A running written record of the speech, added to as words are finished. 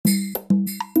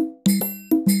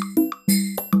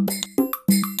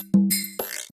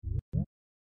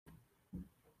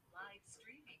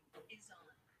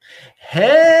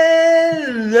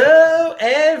Hello,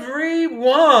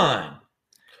 everyone.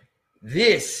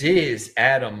 This is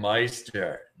Adam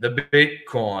Meister, the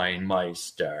Bitcoin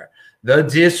Meister, the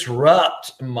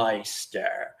Disrupt Meister.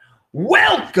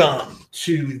 Welcome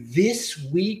to This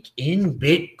Week in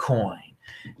Bitcoin.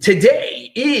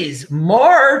 Today is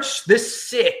March the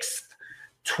 6th,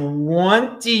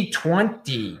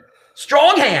 2020.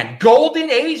 Strong hand,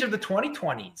 golden age of the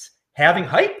 2020s. Having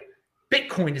hype?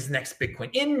 Bitcoin is the next Bitcoin.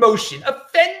 In motion,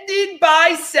 offended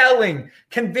by selling.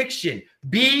 Conviction,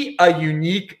 be a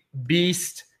unique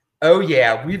beast. Oh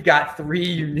yeah, we've got three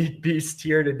unique beasts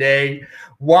here today.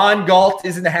 Juan Galt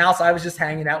is in the house. I was just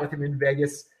hanging out with him in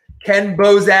Vegas. Ken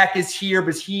Bozak is here,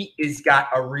 but he has got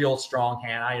a real strong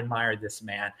hand. I admire this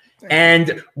man.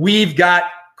 And we've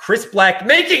got Chris Black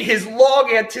making his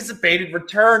long-anticipated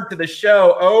return to the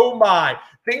show. Oh my,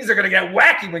 things are going to get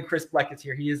wacky when Chris Black is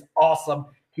here. He is awesome.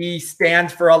 He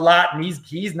stands for a lot, and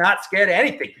he's not scared of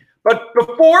anything. But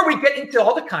before we get into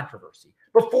all the controversy,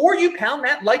 before you pound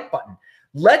that like button,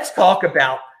 let's talk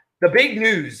about the big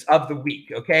news of the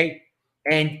week, okay?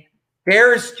 And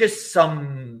there's just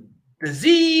some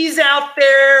disease out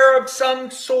there of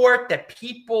some sort that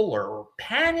people are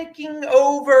panicking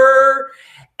over.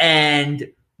 And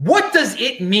what does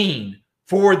it mean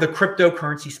for the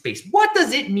cryptocurrency space? What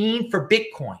does it mean for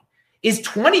Bitcoin? Is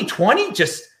 2020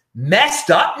 just messed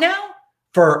up now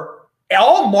for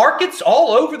all markets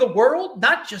all over the world?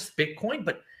 Not just Bitcoin,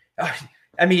 but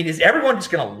I mean, is everyone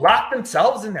just going to lock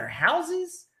themselves in their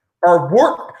houses?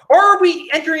 Or are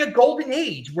we entering a golden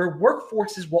age where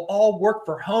workforces will all work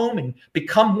from home and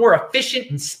become more efficient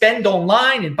and spend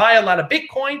online and buy a lot of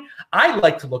Bitcoin? I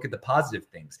like to look at the positive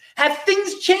things. Have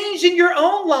things changed in your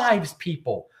own lives,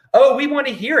 people? Oh, we want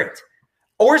to hear it.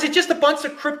 Or is it just a bunch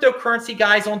of cryptocurrency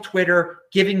guys on Twitter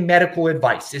giving medical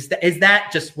advice? Is that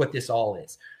just what this all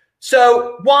is?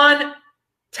 So, Juan,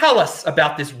 tell us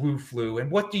about this Wu flu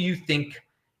and what do you think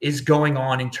is going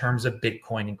on in terms of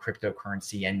Bitcoin and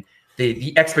cryptocurrency and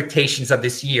the expectations of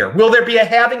this year? Will there be a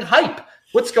halving hype?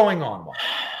 What's going on, Juan?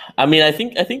 I mean, I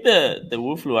think the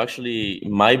Wu flu actually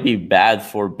might be bad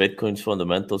for Bitcoin's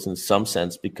fundamentals in some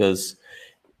sense, because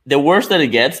the worse that it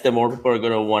gets, the more people are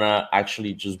going to want to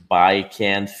actually just buy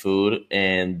canned food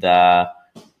and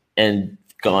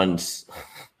guns,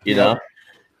 you know?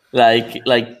 Like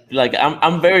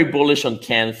I'm very bullish on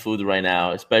canned food right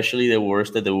now, especially the worse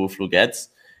that the Wu flu gets.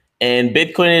 And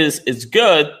Bitcoin is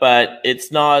good, but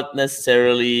it's not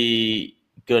necessarily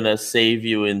going to save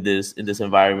you in this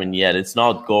environment yet. It's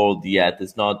not gold yet.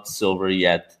 It's not silver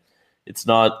yet. It's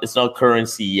not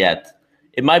currency yet.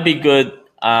 It might be good.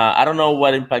 I don't know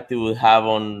what impact it would have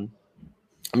on.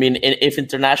 I mean, if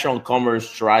international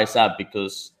commerce dries up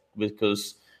because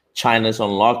China's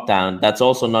on lockdown, that's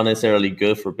also not necessarily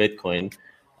good for Bitcoin.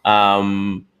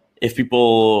 If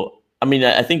people, I mean,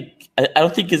 I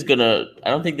don't think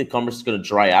the commerce is gonna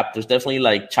dry up. There's definitely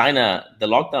like China. The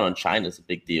lockdown on China is a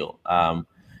big deal,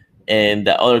 and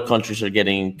the other countries are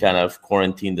getting kind of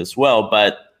quarantined as well.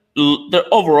 But the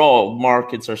overall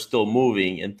markets are still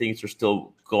moving and things are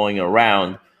still going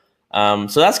around.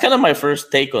 So that's kind of my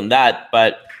first take on that.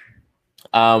 But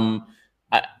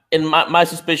my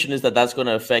suspicion is that that's going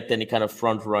to affect any kind of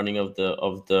front running of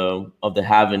the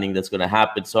halving that's going to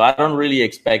happen. So I don't really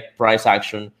expect price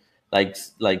action, like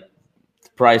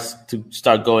price to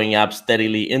start going up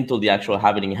steadily until the actual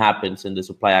halving happens and the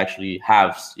supply actually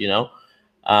halves, you know.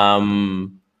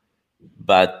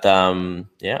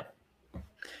 Yeah.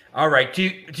 All right.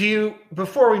 Do you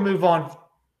before we move on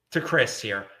to Chris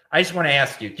here, I just want to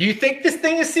ask you: do you think this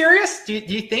thing is serious? Do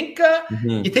you think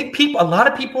you think a lot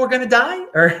of people are going to die,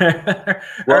 or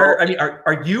I mean,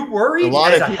 are you worried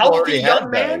as a healthy young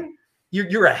man?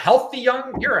 You're a healthy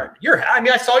young. I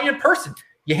mean, I saw you in person.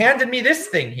 You handed me this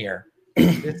thing here.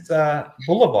 It's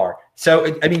Boulevard.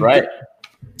 So I mean, right.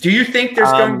 Do you think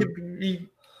there's going to be?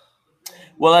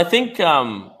 Well, I think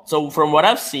so. From what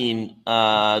I've seen,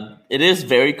 it is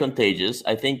very contagious.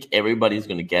 I think everybody's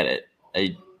going to get it.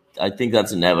 I think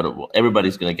that's inevitable.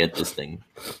 Everybody's going to get this thing.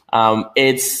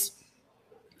 It's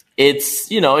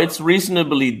it's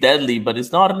reasonably deadly, but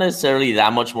it's not necessarily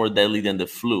that much more deadly than the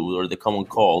flu or the common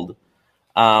cold.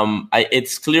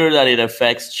 It's clear that it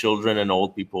affects children and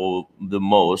old people the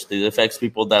most. It affects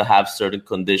people that have certain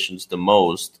conditions the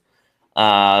most.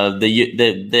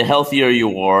 The healthier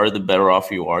you are, the better off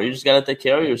you are. You just got to take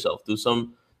care of yourself.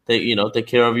 Take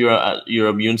care of your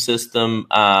immune system,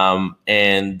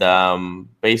 and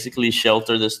basically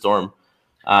shelter the storm.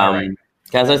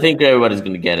 Because I think everybody's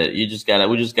going to get it. We just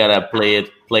gotta play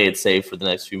it safe for the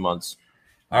next few months.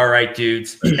 All right,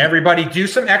 dudes. Everybody do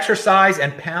some exercise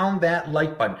and pound that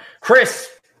like button. Chris,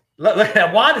 Look,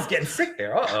 Juan is getting sick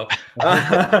there.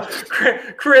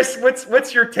 Chris,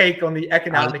 what's your take on the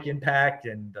economic impact?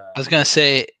 And I was going to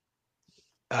say,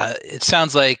 it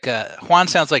sounds like Juan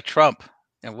sounds like Trump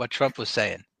and what Trump was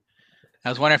saying. I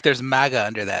was wondering if there's MAGA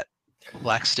under that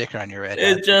black sticker on your red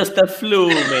hat. It's just a flu,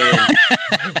 man.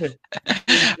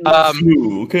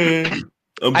 Flu, okay.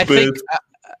 I think,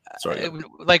 sorry.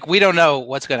 Like, we don't know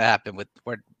what's going to happen with.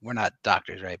 We're not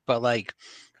doctors, right? But like,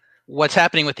 what's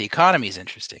happening with the economy is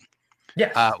interesting.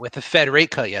 Yes. With the Fed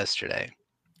rate cut yesterday,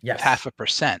 yes,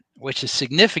 0.5%, which is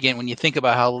significant when you think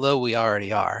about how low we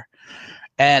already are,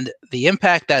 and the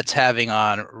impact that's having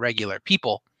on regular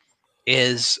people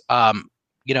is,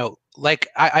 like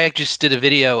I just did a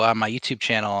video on my YouTube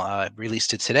channel,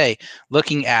 released it today,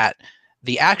 looking at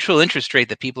the actual interest rate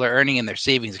that people are earning in their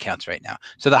savings accounts right now.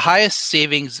 So the highest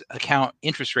savings account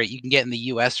interest rate you can get in the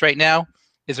US right now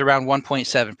is around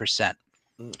 1.7%.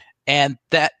 And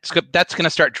that's going to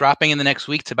start dropping in the next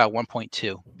week to about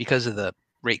 1.2 because of the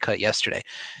rate cut yesterday.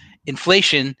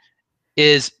 Inflation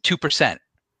is 2%,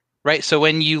 right? So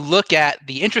when you look at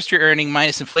the interest you're earning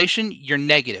minus inflation, you're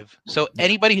negative. So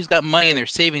anybody who's got money in their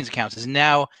savings accounts is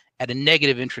now at a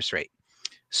negative interest rate.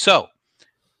 So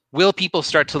will people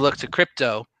start to look to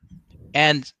crypto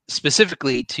and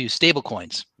specifically to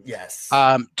stablecoins? Yes.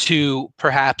 To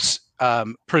perhaps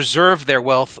preserve their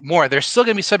wealth more? They're still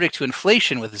going to be subject to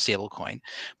inflation with the stablecoin,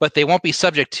 but they won't be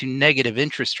subject to negative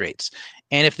interest rates.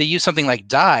 And if they use something like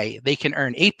DAI, they can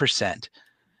earn 8%,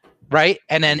 right?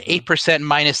 And then 8%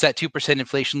 minus that 2%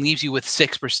 inflation leaves you with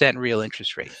 6% real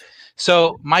interest rate.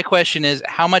 So my question is,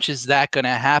 how much is that going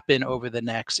to happen over the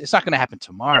next, it's not going to happen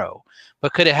tomorrow,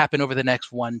 but could it happen over the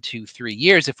next 1, 2, 3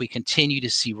 years if we continue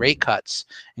to see rate cuts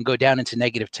and go down into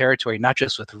negative territory, not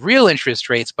just with real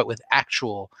interest rates, but with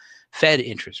actual Fed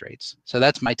interest rates? So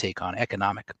that's my take on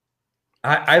economic.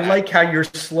 I like how you're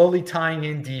slowly tying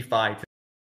in DeFi to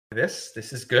this.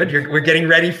 This is good. We're getting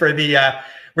ready for the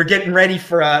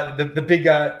the big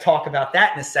talk about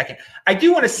that in a second. I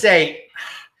do want to say,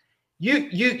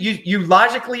 you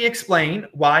logically explain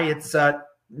why it's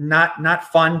not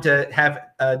fun to have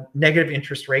negative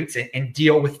interest rates and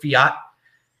deal with fiat.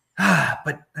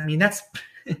 But I mean, that's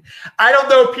I don't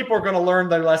know if people are going to learn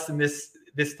their lesson this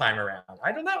time around.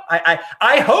 I don't know.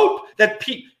 I hope that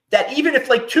that even if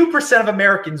like 2% of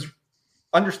Americans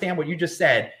understand what you just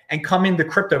said and come into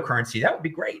cryptocurrency, that would be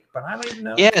great. But I don't even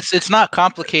know. Yeah, it's not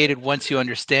complicated once you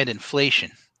understand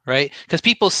inflation, right? Because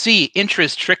people see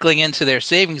interest trickling into their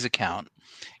savings account,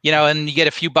 and you get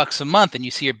a few bucks a month and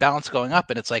you see your balance going up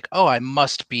and it's like, oh, I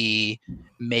must be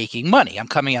making money. I'm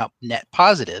coming out net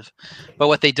positive. But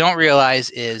what they don't realize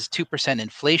is 2%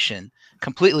 inflation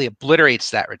completely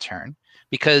obliterates that return,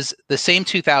 because the same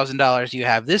 $2,000 you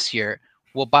have this year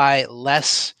will buy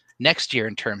less next year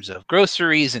in terms of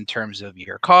groceries, in terms of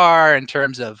your car, in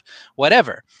terms of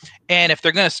whatever. And if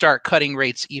they're going to start cutting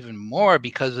rates even more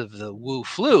because of the Wu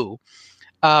flu,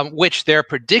 which they're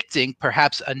predicting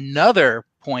perhaps another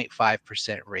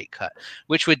 0.5% rate cut,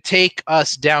 which would take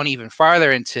us down even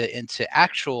farther into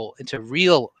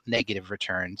real negative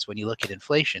returns when you look at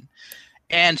inflation.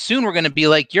 And soon we're going to be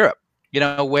like Europe,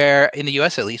 where in the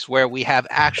US at least, where we have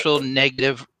actual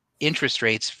negative interest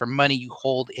rates for money you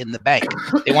hold in the bank.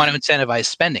 They want to incentivize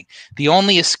spending. The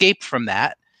only escape from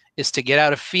that is to get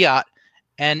out of fiat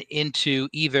and into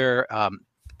either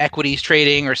equities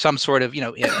trading or some sort of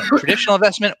traditional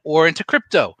investment, or into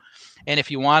crypto. And if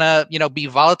you want to be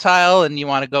volatile and you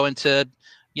want to go into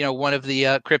one of the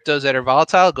cryptos that are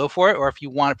volatile, go for it. Or if you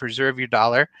want to preserve your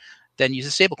dollar, then use a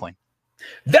stablecoin.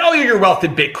 Value your wealth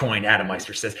in Bitcoin, Adam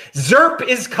Meister says. ZERP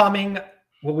is coming.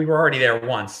 Well, we were already there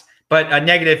once, but a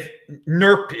negative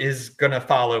NERP is going to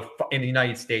follow in the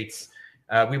United States.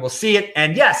 We will see it.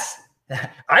 And yes,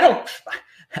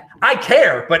 I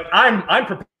care, but I'm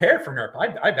prepared for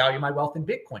NERP. I value my wealth in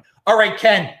Bitcoin. All right,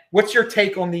 Ken, what's your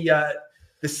take on the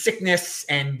sickness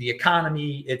and the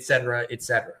economy, et cetera, et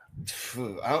cetera?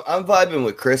 I'm vibing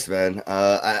with Chris, man.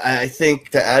 I think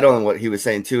to add on what he was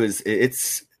saying too is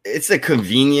it's a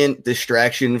convenient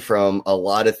distraction from a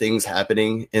lot of things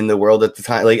happening in the world at the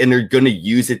time. And they're going to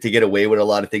use it to get away with a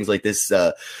lot of things like this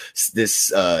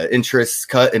interest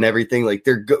cut and everything.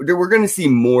 We're going to see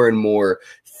more and more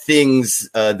things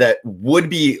that would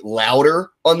be louder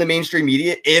on the mainstream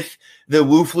media if the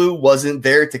Wu flu wasn't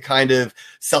there to kind of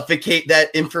suffocate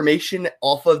that information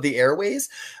off of the airways.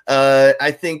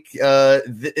 I think,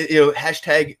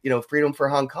 hashtag, freedom for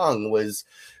Hong Kong was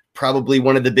probably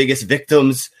one of the biggest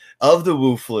victims of the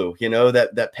Wu flu,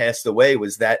 that passed away,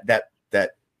 was that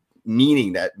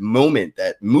meaning, that moment,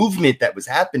 that movement that was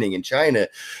happening in China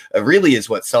really is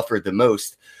what suffered the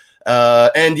most.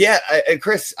 And yeah,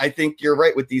 Chris, I think you're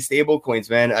right with these stable coins,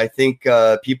 man. I think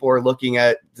people are looking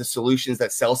at the solutions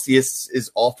that Celsius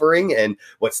is offering and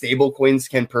what stable coins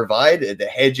can provide to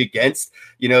hedge against,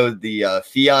 the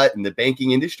fiat and the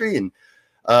banking industry. And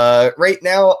right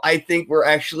now, I think we're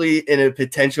actually in a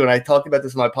potential, and I talked about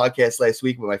this on my podcast last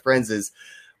week with my friends, is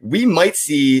we might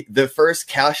see the first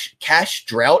cash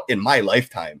drought in my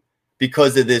lifetime.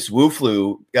 Because of this Wu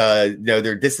flu,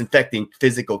 they're disinfecting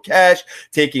physical cash,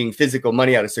 taking physical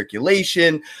money out of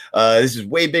circulation. This is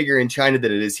way bigger in China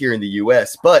than it is here in the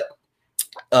US. But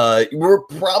we're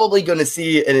probably going to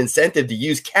see an incentive to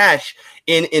use cash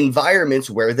in environments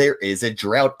where there is a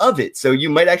drought of it. So you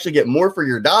might actually get more for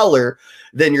your dollar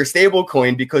than your stable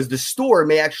coin because the store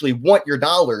may actually want your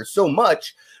dollar so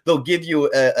much they'll give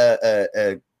you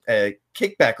a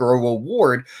kickback or a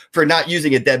reward for not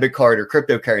using a debit card or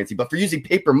cryptocurrency, but for using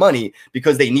paper money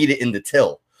because they need it in the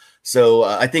till. So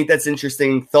I think that's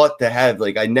interesting thought to have.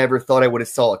 Like, I never thought I would have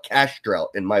saw a cash drought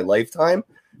in my lifetime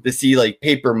to see like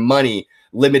paper money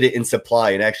limited in supply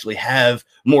and actually have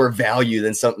more value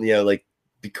than something,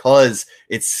 because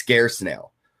it's scarce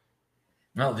now.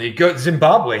 Well,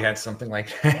 Zimbabwe had something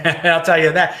like that. I'll tell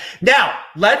you that. Now,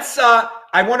 let's,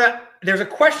 there's a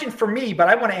question for me, but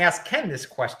I want to ask Ken this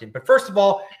question. But first of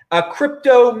all,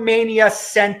 Cryptomania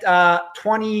sent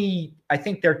 20, I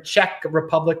think their Czech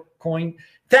Republic coin.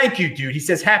 Thank you, dude. He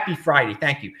says, happy Friday.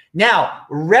 Thank you. Now,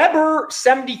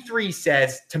 Reber73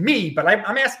 says to me, but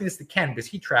I'm asking this to Ken because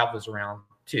he travels around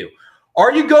too.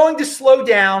 Are you going to slow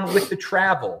down with the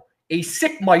travel? A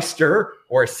sick Meister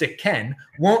or a sick Ken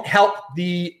won't help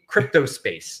the crypto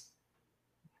space.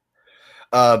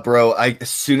 Bro, as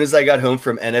soon as I got home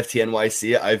from NFT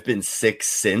NYC, I've been sick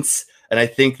since. And I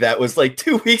think that was like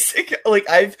 2 weeks ago. Like,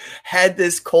 I've had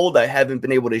this cold I haven't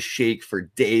been able to shake for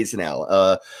days now.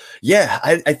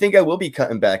 I think I will be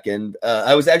cutting back. And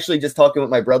I was actually just talking with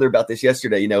my brother about this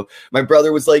yesterday. My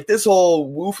brother was like, this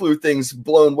whole Wu flu thing's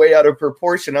blown way out of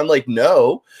proportion. I'm like,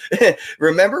 no.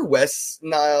 Remember West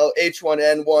Nile,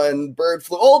 H1N1, bird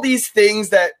flu, all these things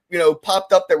that,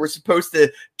 popped up that were supposed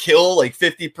to kill like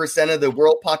 50% of the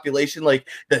world population, like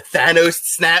the Thanos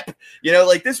snap,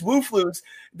 like this Wu flu's.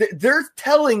 They're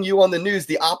telling you on the news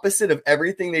the opposite of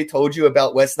everything they told you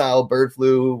about West Nile, bird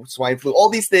flu, swine flu, all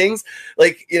these things.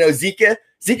 Like, Zika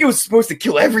was supposed to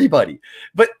kill everybody,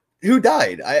 but who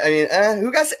died?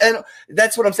 Who got? And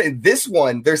that's what I'm saying. This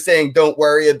one, they're saying, don't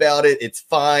worry about it. It's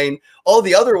fine. All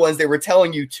the other ones, they were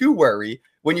telling you to worry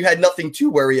when you had nothing to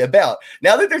worry about.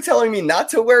 Now that they're telling me not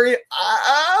to worry,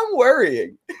 I'm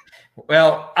worrying.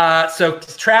 Well, so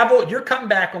travel, you're coming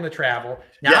back on the travel.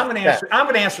 Now I'm going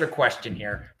to answer the question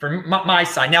here from my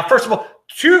side. Now, first of all,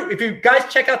 if you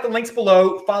guys check out the links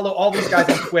below, follow all these guys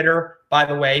on Twitter, by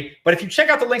the way. But if you check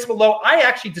out the links below, I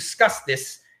actually discussed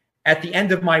this at the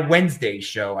end of my Wednesday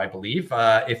show, I believe,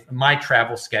 if my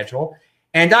travel schedule.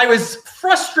 And I was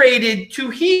frustrated to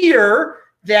hear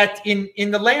that in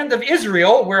the land of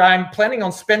Israel, where I'm planning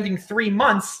on spending 3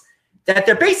 months, that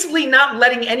they're basically not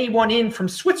letting anyone in from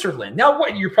Switzerland. Now,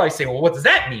 what you're probably saying, well, what does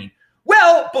that mean?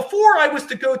 Well, before I was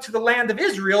to go to the land of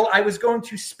Israel, I was going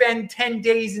to spend 10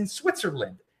 days in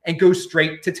Switzerland and go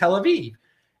straight to Tel Aviv.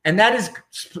 And that is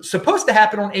supposed to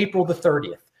happen on April the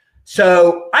 30th.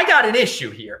 So I got an issue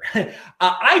here.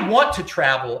 I want to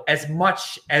travel as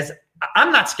much as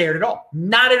I'm not scared at all.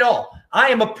 Not at all. I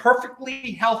am a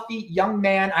perfectly healthy young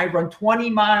man. I run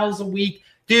 20 miles a week.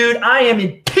 Dude, I am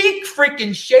in peak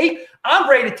freaking shape. I'm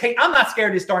ready to I'm not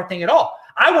scared of this darn thing at all.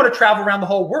 I want to travel around the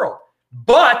whole world.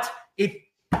 But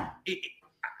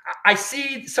I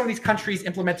see some of these countries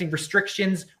implementing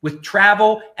restrictions with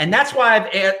travel, and that's why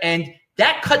and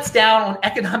that cuts down on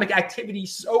economic activity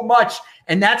so much.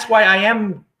 And that's why I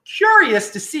am curious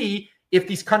to see if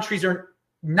these countries are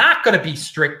not going to be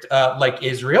strict like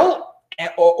Israel,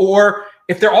 or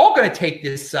if they're all going to take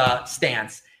this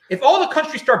stance. If all the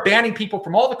countries start banning people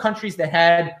from all the countries that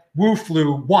had Wu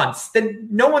flu once, then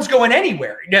no one's going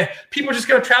anywhere. People are just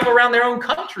going to travel around their own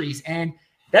countries, and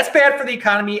that's bad for the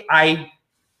economy. I'm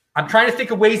trying to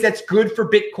think of ways that's good for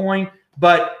Bitcoin,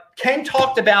 but Ken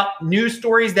talked about news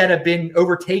stories that have been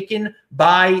overtaken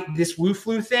by this Wu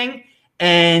flu thing,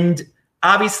 and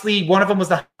obviously one of them was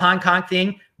the Hong Kong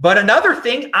thing. But another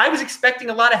thing, I was expecting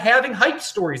a lot of halving hype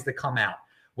stories to come out.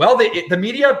 Well, the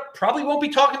media probably won't be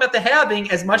talking about the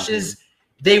halving as much as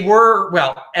they were,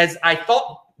 as I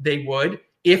thought they would,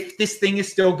 if this thing is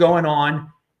still going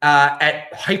on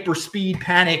at hyperspeed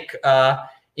panic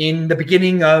in the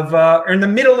beginning of, or in the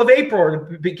middle of April, or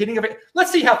the beginning of it.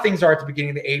 Let's see how things are at the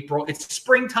beginning of April. It's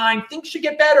springtime. Things should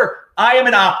get better. I am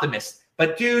an optimist.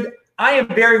 But, dude, I am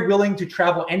very willing to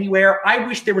travel anywhere. I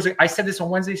wish there was I said this on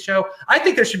Wednesday's show. I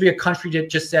think there should be a country that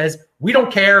just says, we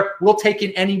don't care. We'll take in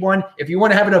anyone. If you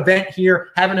want to have an event here,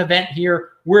 have an event here.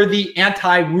 We're the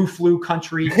anti-Wu flu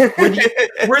country.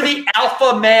 We're the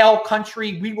alpha male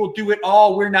country. We will do it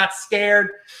all. We're not scared.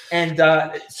 And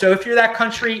so if you're that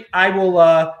country, I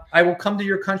will come to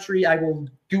your country. I will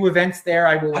do events there.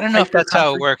 I don't know if that's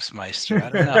how it works, Meister. I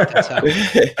don't know if that's how it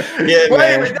works. Yeah, well,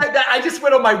 man. anyway, I just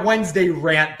went on my Wednesday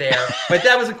rant there, but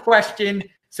that was a question.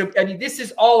 So, I mean, this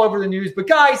is all over the news. But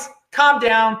guys, calm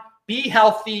down. Be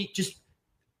healthy. Just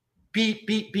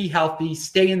be healthy.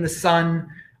 Stay in the sun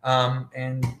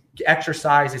and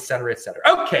exercise, et cetera, et cetera.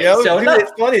 Okay, so dude,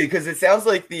 it's funny because it sounds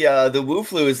like the Wu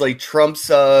flu is like Trump's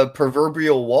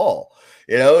proverbial wall.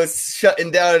 It's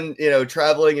shutting down,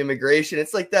 traveling, immigration.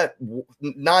 It's like that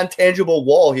non-tangible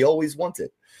wall he always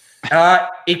wanted.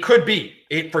 It could be.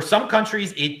 For some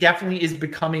countries, it definitely is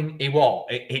becoming a wall.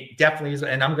 It definitely is.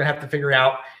 And I'm going to have to figure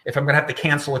out if I'm going to have to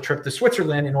cancel a trip to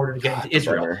Switzerland in order to get into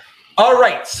Israel. Bummer. All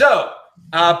right. So,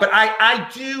 but I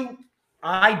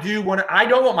don't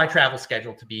want my travel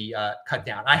schedule to be cut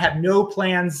down. I have no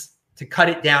plans to cut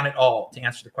it down at all, to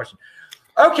answer the question.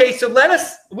 Okay. So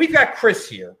we've got Chris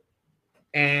here.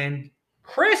 And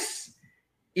Chris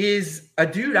is a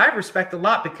dude I respect a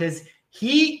lot because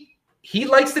he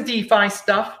likes the DeFi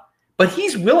stuff, but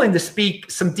he's willing to speak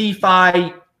some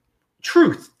DeFi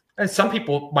truth. And some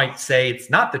people might say it's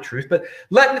not the truth, but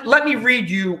let me read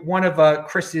you one of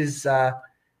Chris's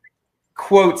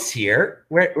quotes here.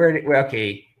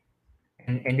 Okay.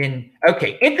 And then,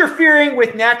 okay. Interfering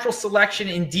with natural selection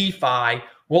in DeFi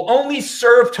will only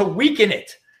serve to weaken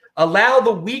it. Allow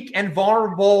the weak and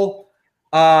vulnerable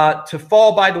to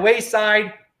fall by the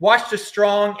wayside. Watch the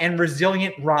strong and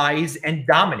resilient rise and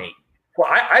dominate. Well,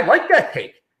 I like that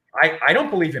take. I don't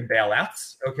believe in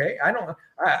bailouts. Okay,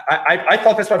 I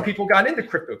thought that's why people got into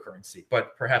cryptocurrency,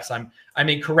 but perhaps I'm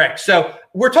incorrect. So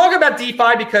we're talking about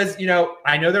DeFi because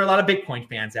I know there are a lot of Bitcoin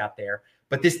fans out there,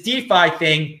 but this DeFi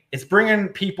thing is bringing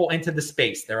people into the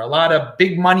space. There are a lot of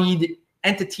big moneyed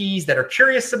entities that are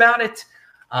curious about it,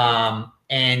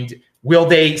 and will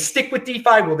they stick with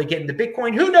DeFi? Will they get into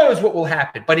Bitcoin? Who knows what will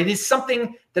happen? But it is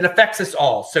something that affects us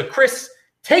all. So, Chris,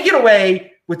 take it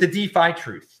away with the DeFi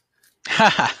truth.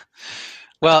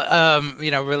 Well,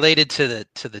 related to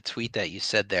the tweet that you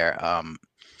said there,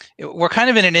 we're kind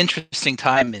of in an interesting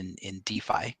time in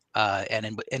DeFi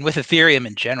and with Ethereum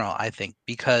in general, I think,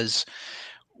 because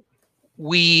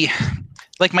we,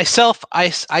 like myself,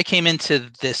 I came into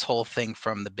this whole thing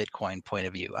from the Bitcoin point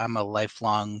of view. I'm a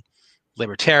lifelong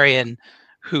libertarian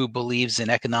who believes in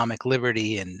economic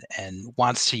liberty and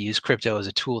wants to use crypto as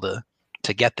a tool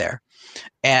to get there.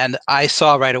 And I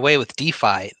saw right away with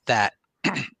DeFi that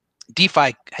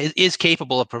DeFi is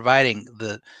capable of providing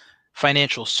the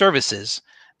financial services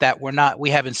that we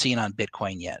haven't seen on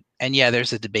Bitcoin yet. And yeah,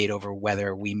 there's a debate over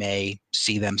whether we may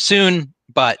see them soon,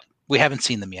 but we haven't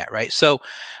seen them yet, right? So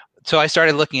I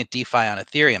started looking at DeFi on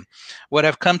Ethereum. What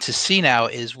I've come to see now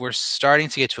is we're starting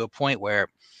to get to a point where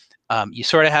you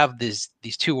sort of have these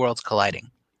two worlds colliding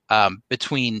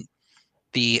between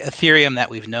the Ethereum that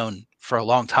we've known for a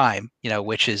long time,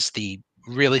 which is the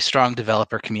really strong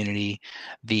developer community,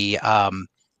 the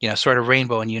sort of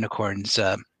rainbow and unicorns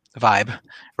vibe,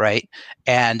 right?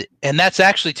 And that's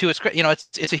actually too.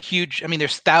 It's a huge. I mean,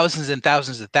 there's thousands and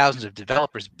thousands of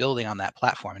developers building on that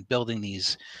platform and building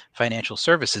these financial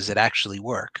services that actually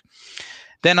work.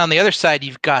 Then on the other side,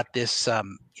 you've got this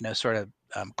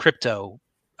crypto.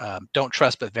 Don't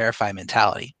trust but verify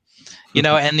mentality,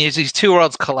 and there's these two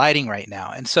worlds colliding right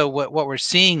now. And so what we're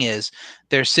seeing is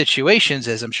there's situations,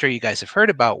 as I'm sure you guys have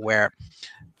heard about, where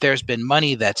there's been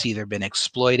money that's either been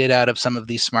exploited out of some of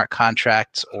these smart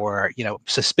contracts or,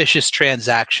 suspicious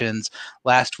transactions.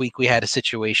 Last week, we had a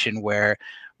situation where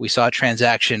we saw a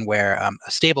transaction where a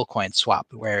stablecoin swap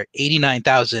where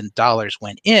 $89,000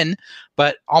 went in,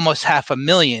 but almost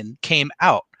 $500,000 came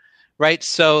out. Right.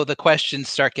 So the questions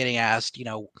start getting asked,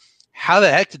 how the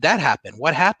heck did that happen?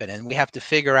 What happened? And we have to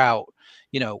figure out,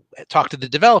 talk to the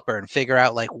developer and figure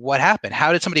out what happened.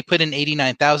 How did somebody put in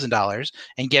 $89,000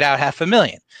 and get out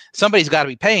 $500,000? Somebody's got to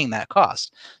be paying that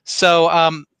cost.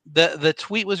 So the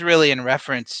tweet was really in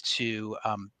reference to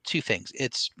two things.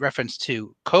 It's reference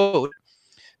to code.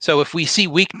 So if we see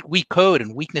weak code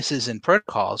and weaknesses in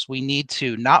protocols, we need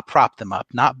to not prop them up,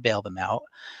 not bail them out.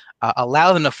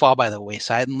 Allow them to fall by the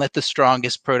wayside and let the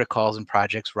strongest protocols and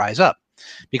projects rise up.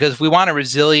 Because if we want a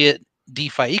resilient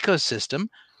DeFi ecosystem,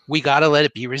 we got to let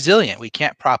it be resilient. We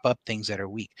can't prop up things that are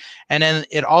weak. And then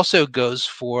it also goes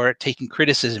for taking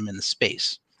criticism in the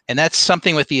space. And that's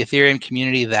something with the Ethereum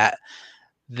community that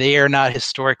they are not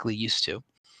historically used to.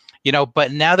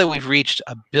 But now that we've reached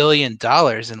 $1 billion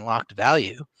in locked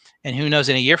value, and who knows,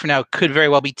 in a year from now, it could very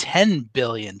well be $10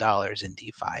 billion in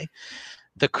DeFi,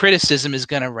 the criticism is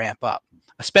going to ramp up,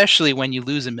 especially when you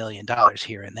lose $1 million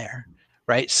here and there,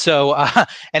 right? So,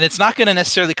 and it's not going to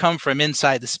necessarily come from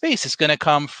inside the space. It's going to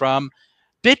come from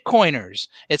Bitcoiners.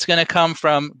 It's going to come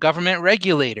from government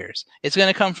regulators. It's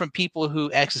going to come from people who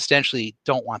existentially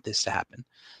don't want this to happen.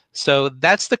 So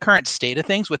that's the current state of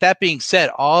things. With that being said,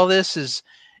 all this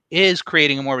is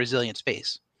creating a more resilient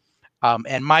space.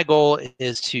 And my goal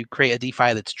is to create a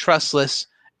DeFi that's trustless,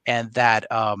 and that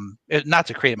not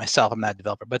to create it myself, I'm not a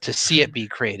developer, but to see it be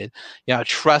created, a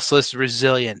trustless,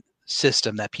 resilient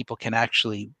system that people can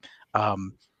actually,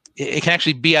 it can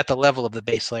actually be at the level of the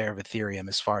base layer of Ethereum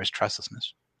as far as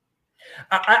trustlessness.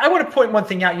 I want to point one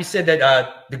thing out. You said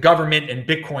that the government and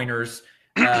Bitcoiners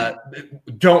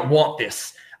don't want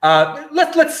this.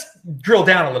 Let's drill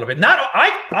down a little bit.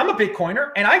 I'm a Bitcoiner,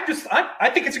 and I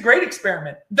think it's a great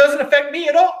experiment. It doesn't affect me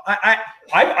at all.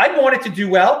 I want it to do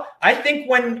well. I think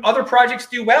when other projects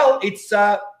do well,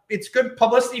 it's good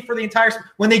publicity for the entire.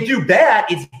 When they do bad,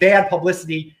 it's bad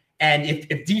publicity. And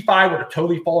if DeFi were to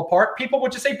totally fall apart, people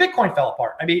would just say Bitcoin fell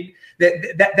apart. I mean,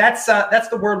 that's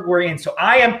the word we're in. So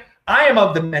I am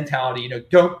of the mentality,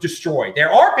 don't destroy.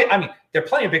 There are plenty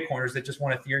of Bitcoiners that just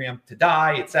want Ethereum to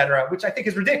die, et cetera, which I think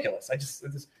is ridiculous. I just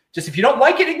if you don't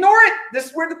like it, ignore it. This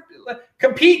is where to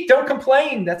compete, don't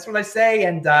complain. That's what I say.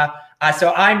 And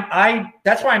so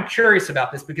that's why I'm curious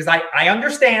about this, because I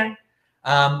understand.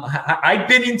 I've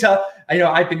been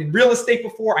in real estate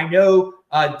before. I know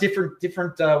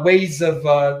different ways of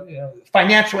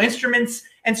financial instruments,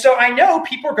 and so I know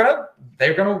people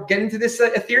they're gonna get into this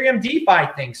Ethereum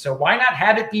DeFi thing. So why not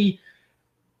have it be,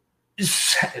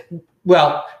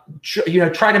 well,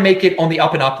 try to make it on the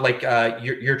up and up, like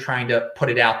you're trying to put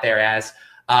it out there as.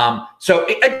 So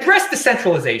address the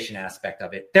centralization aspect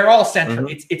of it. They're all central.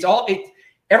 Mm-hmm.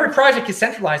 Every project is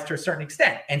centralized to a certain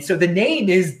extent, and so the name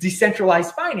is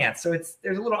decentralized finance. So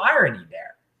there's a little irony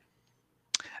there.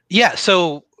 Yeah.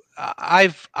 So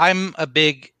I'm a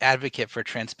big advocate for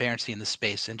transparency in the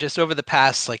space, and just over the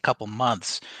past couple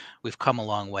months, we've come a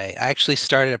long way. I actually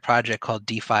started a project called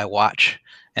DeFi Watch,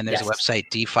 and there's a website,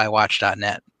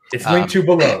 DeFiWatch.net. It's linked to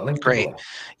below. Great.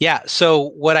 Yeah. So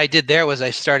what I did there was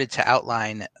I started to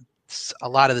outline a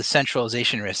lot of the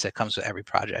centralization risks that comes with every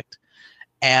project,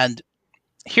 and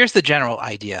here's the general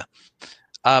idea.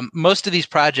 Most of these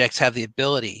projects have the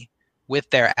ability, with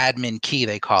their admin key,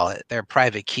 they call it, their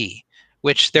private key,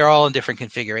 which they're all in different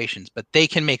configurations, but they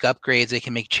can make upgrades, they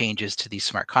can make changes to these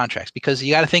smart contracts, because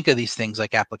you got to think of these things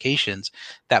like applications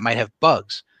that might have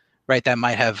bugs, right? That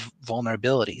might have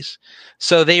vulnerabilities.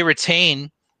 So they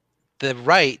retain the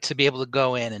right to be able to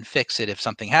go in and fix it if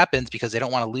something happens, because they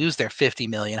don't want to lose their $50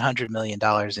 million, $100 million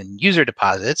in user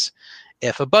deposits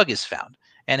if a bug is found.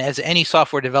 And as any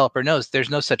software developer knows, there's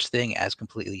no such thing as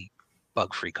completely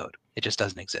bug-free code. It just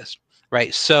doesn't exist,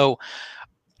 right? So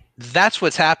that's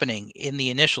what's happening in the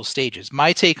initial stages.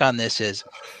 My take on this is,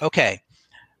 okay,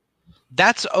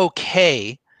 that's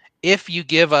okay if you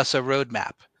give us a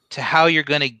roadmap to how you're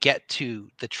going to get to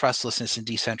the trustlessness and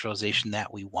decentralization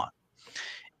that we want.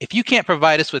 If you can't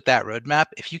provide us with that roadmap,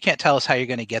 if you can't tell us how you're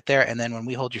going to get there, and then when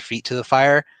we hold your feet to the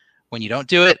fire, when you don't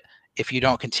do it, if you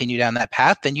don't continue down that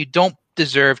path, then you don't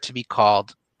deserve to be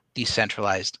called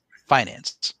decentralized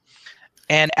finance.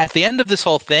 And at the end of this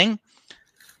whole thing,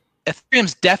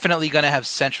 Ethereum's definitely going to have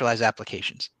centralized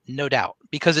applications, no doubt,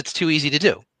 because it's too easy to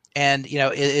do. And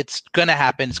it's going to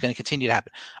happen. It's going to continue to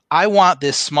happen. I want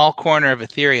this small corner of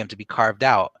Ethereum to be carved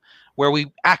out where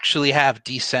we actually have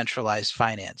decentralized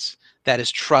finance that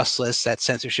is trustless, that's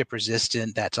censorship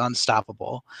resistant, that's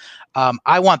unstoppable.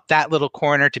 I want that little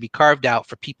corner to be carved out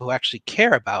for people who actually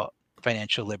care about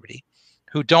financial liberty,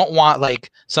 who don't want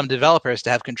some developers to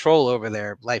have control over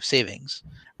their life savings,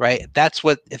 right? That's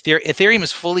what Ethereum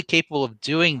is fully capable of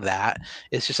doing. That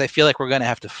it's just, I feel like we're going to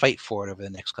have to fight for it over the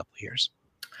next couple of years.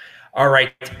 All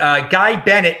right. Guy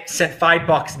Bennett sent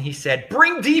 $5 and he said,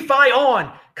 bring DeFi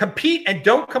on, compete and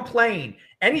don't complain.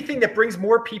 Anything that brings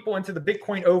more people into the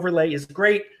Bitcoin overlay is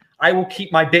great. I will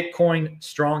keep my Bitcoin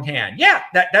strong hand. Yeah,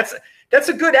 that's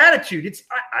a good attitude. It's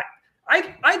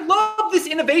I love this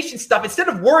innovation stuff. Instead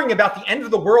of worrying about the end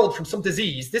of the world from some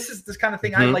disease, this is this kind of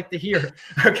thing I like to hear.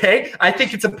 Okay, I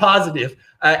think it's a positive,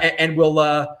 and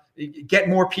will get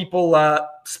more people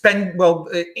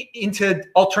into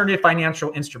alternative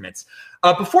financial instruments.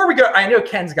 Before we go, I know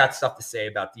Ken's got stuff to say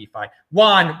about DeFi.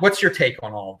 Juan, what's your take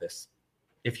on all of this,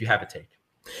 if you have a take?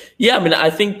 Yeah, I mean, I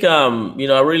think I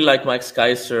really like Mike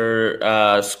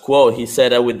Keiser's quote. He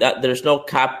said that with that, there's no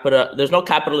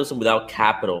capitalism without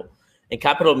capital. And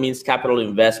capital means capital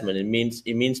investment. It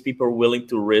means people are willing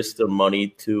to risk their money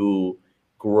to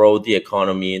grow the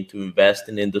economy and to invest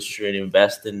in industry and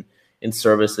invest in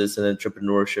services and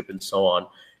entrepreneurship and so on.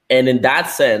 And in that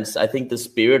sense, I think the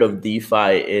spirit of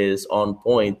DeFi is on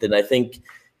point. And I think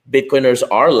Bitcoiners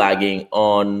are lagging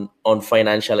on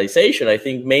financialization. I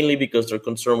think mainly because they're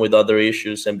concerned with other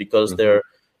issues and because they're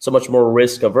so much more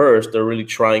risk averse. They're really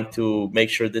trying to make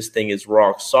sure this thing is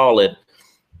rock solid.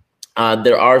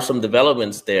 There are some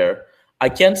developments there. I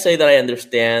can't say that I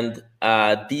understand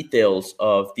details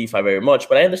of DeFi very much,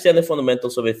 but I understand the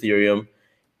fundamentals of Ethereum.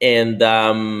 And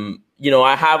I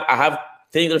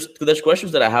think there's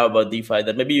questions that I have about DeFi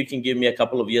that maybe you can give me a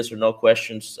couple of yes or no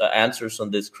answers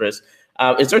on this, Chris.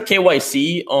 Is there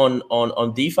KYC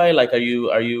on DeFi? Like, do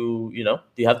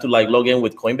you have to like log in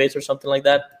with Coinbase or something like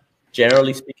that?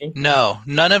 Generally speaking, no,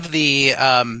 none of the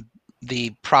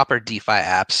proper DeFi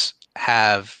apps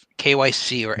have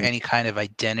KYC or any kind of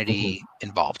identity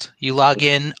involved. You log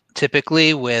in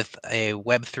typically with a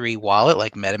Web3 wallet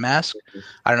like MetaMask.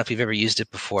 I don't know if you've ever used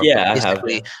it before. Yeah, I have.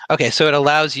 Yeah. Okay, so it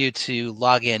allows you to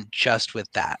log in just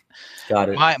with that. Got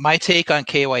it. My take on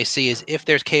KYC is if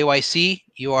there's KYC,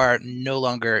 you are no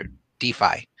longer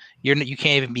DeFi. You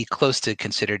can't even be close to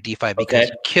consider DeFi because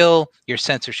you kill your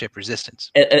censorship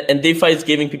resistance. And DeFi is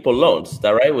giving people loans, is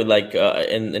that right? With like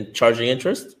and charging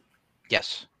interest?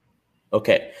 Yes.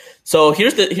 Okay. So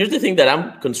here's the thing that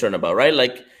I'm concerned about, right?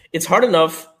 Like, it's hard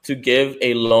enough to give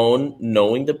a loan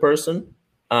knowing the person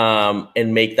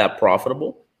and make that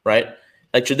profitable, right?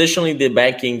 Like, traditionally, the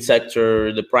banking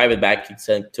sector, the private banking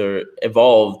sector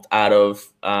evolved out of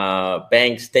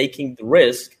banks taking the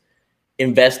risk,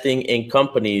 investing in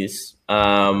companies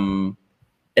and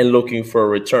looking for a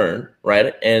return,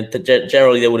 right? And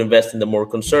generally, they would invest in the more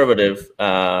conservative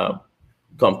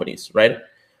companies, right?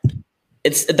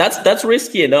 That's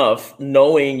risky enough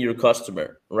knowing your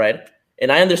customer, right?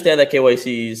 And I understand that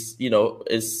KYC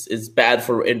is bad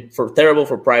for terrible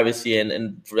for privacy,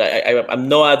 and I'm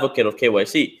no advocate of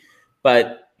KYC,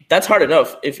 but that's hard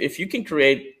enough. If you can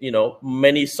create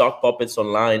many sock puppets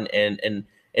online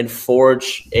and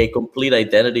forge a complete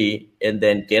identity and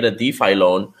then get a DeFi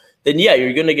loan, then yeah,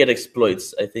 you're gonna get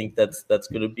exploits. I think that's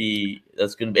gonna be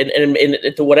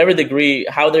and to whatever degree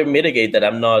how they mitigate that,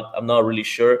 I'm not really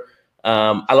sure.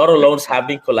 A lot of loans have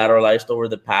been collateralized over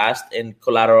the past, and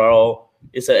collateral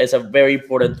is a very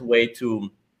important way to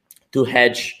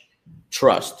hedge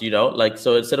trust,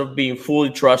 so instead of being fully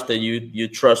trusted, you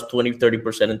trust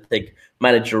 20-30% and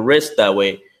manage your risk that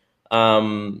way.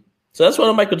 So that's one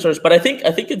of my concerns, but I think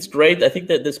it's great. I think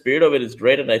that the spirit of it is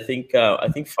great, and I think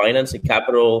finance and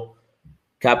capital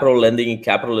lending and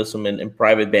capitalism and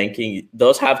private banking,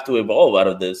 those have to evolve out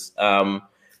of this.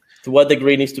 To what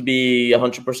degree it needs to be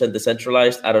 100%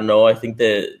 decentralized, I don't know. I think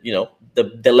the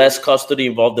less custody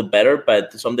involved, the better. But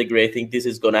to some degree, I think this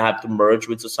is going to have to merge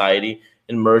with society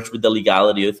and merge with the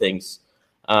legality of things.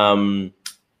 Let me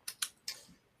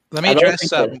address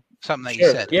something that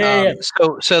you said. Yeah.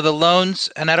 So the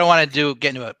loans, and I don't want to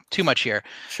get into it too much here.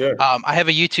 Sure. I have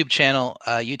a YouTube channel,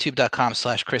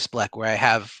 youtube.com/Chris Bleck, where I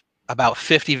have about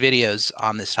 50 videos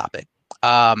on this topic.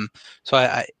 So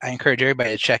I encourage everybody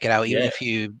to check it out, even if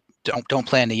you don't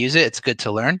plan to use it. It's good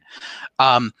to learn.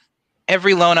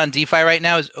 Every loan on DeFi right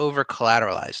now is over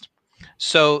collateralized.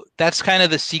 So that's kind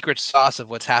of the secret sauce of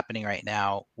what's happening right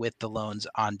now with the loans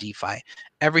on DeFi.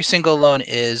 Every single loan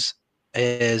is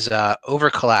over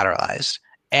collateralized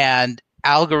and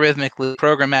algorithmically,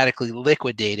 programmatically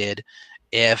liquidated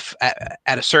if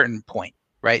at a certain point,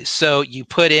 right? So you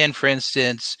put in, for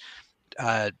instance,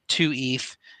 2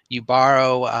 ETH, you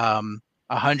borrow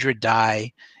 100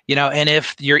 DAI, and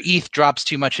if your ETH drops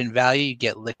too much in value, you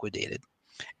get liquidated.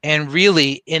 And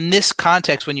really, in this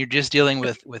context, when you're just dealing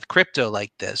with crypto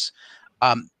like this,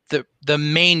 the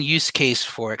main use case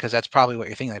for it, because that's probably what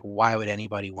you're thinking, like, why would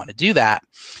anybody want to do that,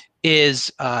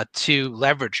 is to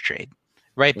leverage trade,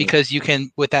 right? Because you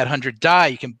can, with that 100 DAI,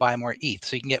 you can buy more ETH.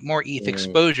 So you can get more ETH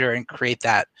exposure and create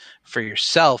that for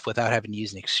yourself without having to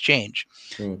use an exchange.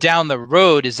 Down the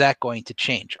road, is that going to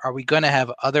change? Are we going to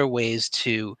have other ways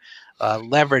to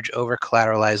leverage over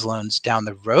collateralized loans down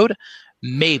the road?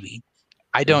 Maybe.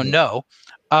 I don't know.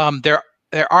 There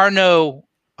are no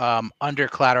under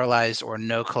collateralized or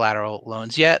no collateral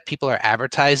loans yet. People are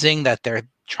advertising that they're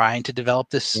trying to develop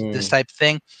this type of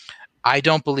thing. I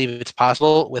don't believe it's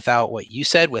possible without what you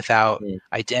said, without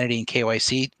identity and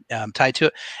KYC tied to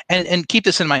it. And keep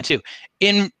this in mind too.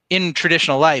 In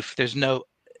traditional life,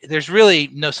 there's really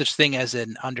no such thing as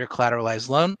an under collateralized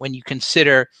loan when you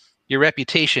consider your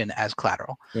reputation as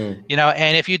collateral.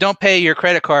 And if you don't pay your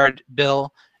credit card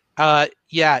bill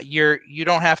Yeah, you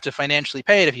don't have to financially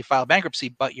pay it if you file bankruptcy,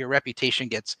 but your reputation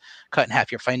gets cut in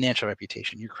half, your financial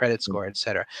reputation, your credit score, et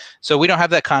cetera. So we don't have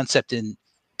that concept in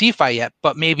DeFi yet,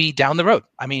 but maybe down the road.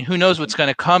 I mean, who knows what's going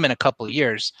to come in a couple of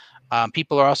years.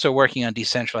 People are also working on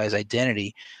decentralized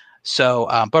identity. So,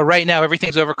 but right now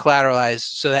everything's over collateralized,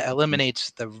 so that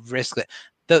eliminates the risk that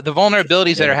the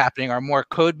vulnerabilities that are happening are more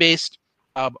code based,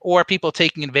 or people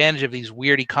taking advantage of these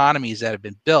weird economies that have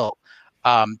been built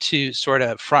to sort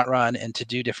of front run and to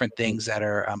do different things that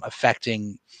are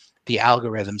affecting the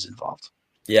algorithms involved.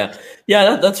 Yeah,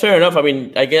 that's fair enough. I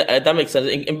mean, I get that makes sense.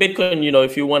 In Bitcoin,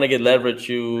 if you want to get leverage,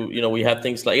 we have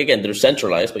things like, again, they're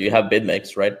centralized, but you have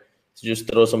BitMEX, right? So just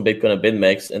throw some Bitcoin at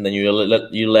BitMEX, and then you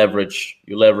leverage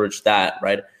that,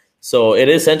 right? So it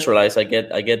is centralized. I get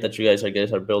that you guys,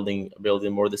 are building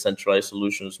more decentralized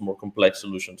solutions, more complex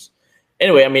solutions.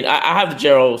 Anyway, I mean, I have the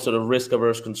general sort of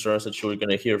risk-averse concerns that you're going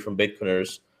to hear from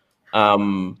Bitcoiners,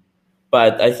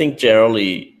 but I think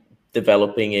generally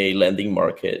developing a lending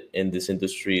market in this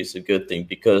industry is a good thing,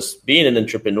 because being an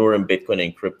entrepreneur in Bitcoin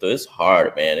and crypto is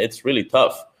hard, man. It's really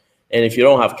tough, and if you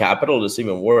don't have capital, it's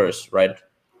even worse, right?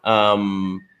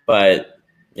 But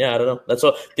yeah, I don't know. That's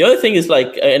all. The other thing is,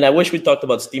 like, and I wish we talked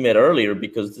about Steemit earlier,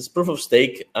 because this proof of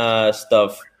stake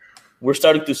stuff, we're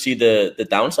starting to see the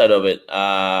downside of it,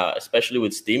 especially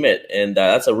with Steemit, and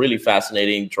that's a really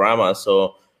fascinating drama.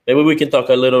 So maybe we can talk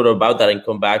a little bit about that and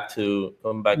come back to.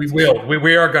 We will.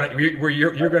 We are gonna.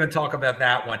 You're gonna talk about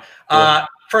that one.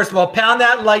 First of all, pound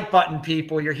that like button,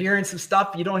 people. You're hearing some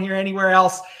stuff you don't hear anywhere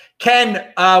else.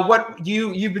 Ken, what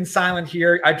you've been silent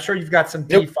here. I'm sure you've got some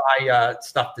DeFi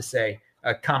stuff to say,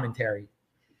 commentary.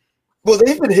 Well,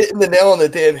 they've been hitting the nail on the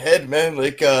damn head, man.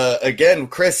 Like, again,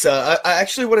 Chris, I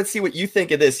actually want to see what you think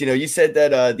of this. You said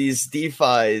that these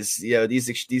DeFis,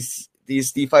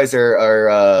 these DeFis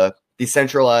are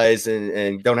decentralized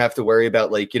and don't have to worry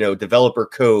about, like, developer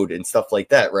code and stuff like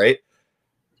that, right?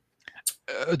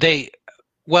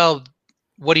 Well,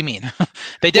 what do you mean?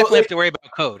 They definitely have to worry about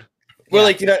code. Well,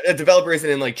 like, a developer isn't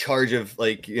in, like, charge of,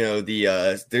 like,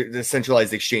 the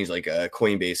centralized exchange, like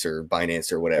Coinbase or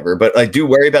Binance or whatever. But I do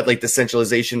worry about, like, the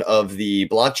centralization of the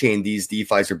blockchain these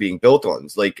DeFis are being built on,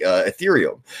 like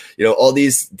Ethereum. All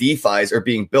these DeFis are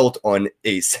being built on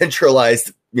a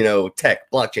centralized,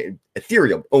 tech blockchain,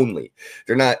 Ethereum only.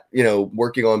 They're not,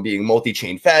 working on being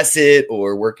multi-chain facet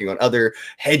or working on other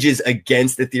hedges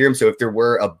against Ethereum. So if there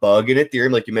were a bug in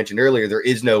Ethereum, like you mentioned earlier, there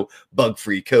is no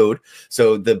bug-free code.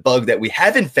 So the bug that we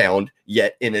haven't found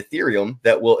yet in Ethereum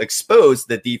that will expose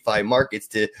the DeFi markets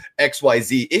to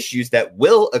XYZ issues that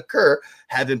will occur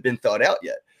haven't been thought out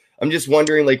yet. I'm just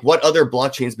wondering, like, what other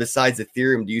blockchains besides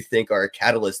Ethereum do you think are a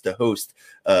catalyst to host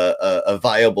a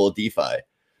viable DeFi?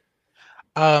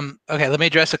 Okay, let me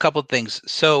address a couple of things.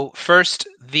 So first,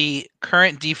 the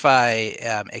current DeFi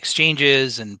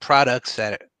exchanges and products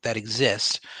that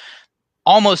exist,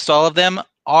 almost all of them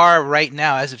are right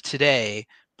now, as of today,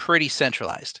 pretty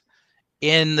centralized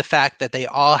in the fact that they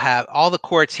all the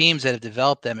core teams that have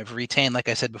developed them have retained, like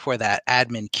I said before, that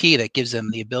admin key that gives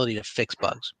them the ability to fix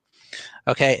bugs.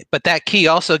 Okay, but that key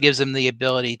also gives them the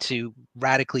ability to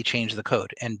radically change the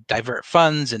code and divert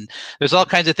funds, and there's all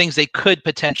kinds of things they could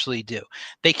potentially do.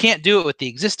 They can't do it with the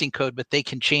existing code, but they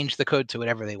can change the code to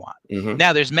whatever they want. Mm-hmm.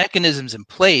 Now, there's mechanisms in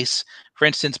place. For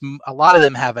instance, a lot of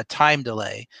them have a time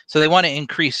delay, so they want to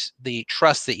increase the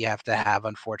trust that you have to have,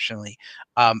 unfortunately,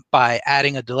 by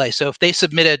adding a delay. So if they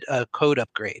submitted a code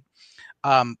upgrade,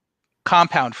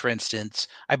 Compound, for instance,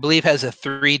 I believe has a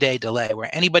 3-day delay where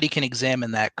anybody can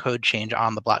examine that code change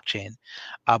on the blockchain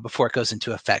before it goes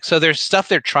into effect. So there's stuff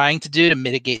they're trying to do to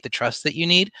mitigate the trust that you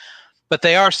need, but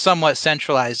they are somewhat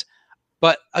centralized.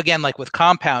 But again, like with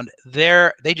Compound,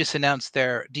 they just announced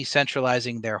they're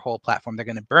decentralizing their whole platform. They're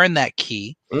going to burn that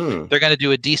key. They're going to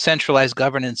do a decentralized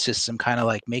governance system, kind of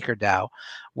like MakerDAO,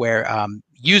 where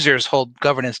users hold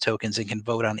governance tokens and can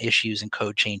vote on issues and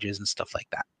code changes and stuff like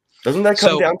that. Doesn't that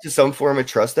come down to some form of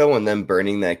trust, though, and them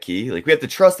burning that key? Like, we have to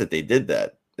trust that they did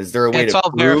that. Is there a way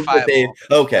to prove that they?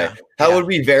 Okay. Yeah. How would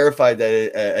we verify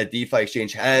that a DeFi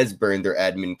exchange has burned their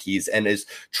admin keys and is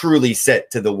truly set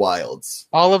to the wilds?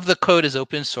 All of the code is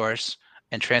open source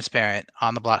and transparent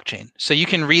on the blockchain. So you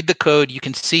can read the code, you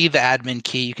can see the admin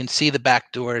key, you can see the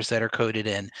backdoors that are coded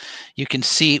in. You can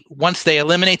see, once they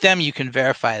eliminate them, you can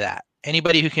verify that.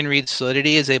 Anybody who can read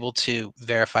Solidity is able to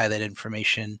verify that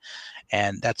information.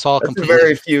 And that's all completely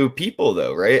very few people,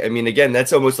 though, right? I mean, again,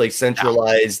 that's almost like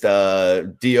centralized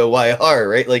DOYR,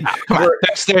 right? Like,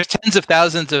 there's tens of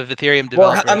thousands of Ethereum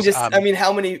developers. Well, I mean,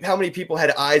 how many people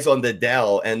had eyes on the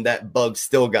DAO and that bug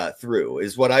still got through?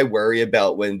 Is what I worry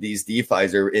about when these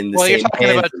DeFis are in the same. Well, you're talking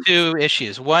about two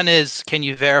issues. One is, can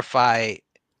you verify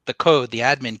the code, the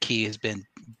admin key has been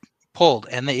pulled?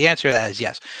 And the answer to that is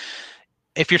yes.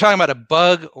 If you're talking about a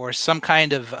bug or some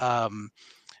kind of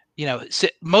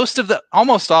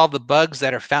almost all the bugs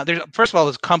that are found, there's, first of all,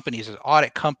 there's companies, there's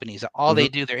audit companies, all they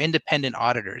do, they're independent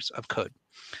auditors of code.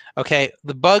 Okay,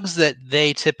 the bugs that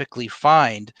they typically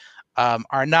find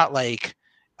are not like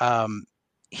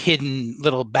hidden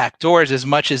little backdoors as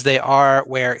much as they are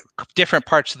where different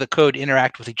parts of the code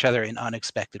interact with each other in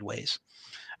unexpected ways.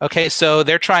 Okay, so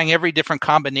they're trying every different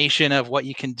combination of what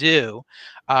you can do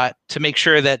to make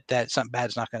sure that something bad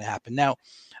is not going to happen. Now,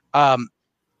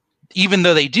 even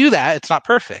though they do that, it's not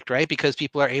perfect, right? Because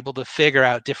people are able to figure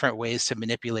out different ways to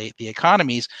manipulate the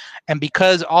economies. And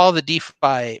because all the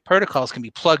DeFi protocols can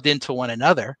be plugged into one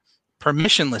another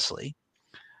permissionlessly,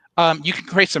 you can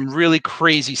create some really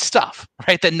crazy stuff,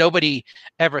 right? That nobody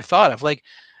ever thought of. Like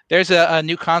there's a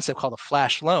new concept called a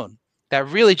flash loan that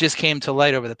really just came to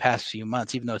light over the past few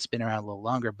months, even though it's been around a little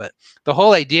longer. But the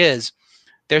whole idea is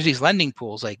there's these lending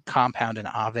pools like Compound and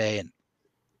Aave, and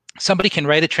somebody can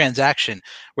write a transaction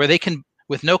where they can,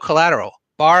 with no collateral,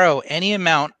 borrow any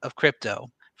amount of crypto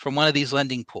from one of these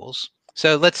lending pools.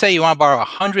 So let's say you want to borrow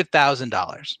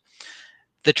 $100,000.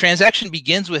 The transaction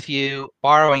begins with you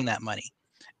borrowing that money.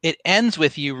 It ends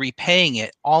with you repaying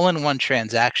it all in one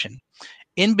transaction.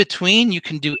 In between, you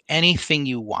can do anything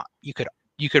you want. You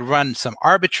could run some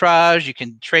arbitrage, you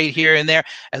can trade here and there.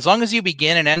 As long as you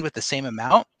begin and end with the same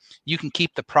amount, you can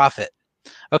keep the profit.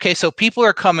 Okay, so people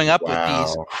are coming up with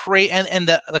these and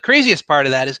the craziest part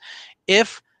of that is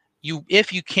if you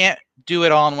can't do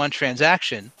it all in one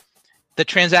transaction, the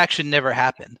transaction never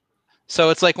happened.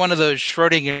 So it's like one of those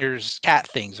Schrodinger's cat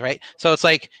things, right? So it's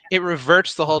like it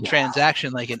reverts the whole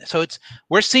transaction.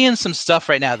 We're seeing some stuff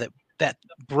right now that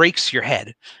breaks your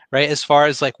head, right? As far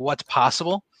as like what's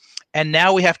possible. And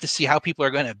now we have to see how people are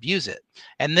going to abuse it.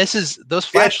 And this is those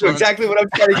flash loans. Exactly what I'm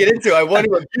trying to get into. I want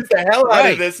to abuse the hell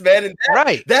out of this, man. And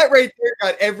that right there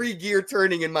got every gear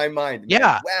turning in my mind. Man.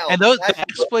 Yeah. Wow. And those the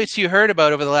exploits you heard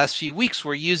about over the last few weeks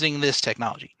were using this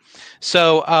technology.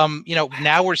 So,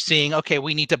 now we're seeing, okay,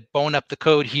 we need to bone up the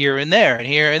code here and there and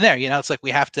here and there. It's like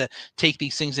we have to take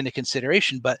these things into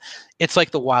consideration, but it's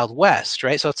like the Wild West,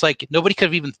 right? So it's like nobody could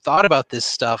have even thought about this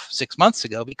stuff 6 months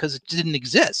ago because it didn't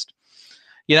exist.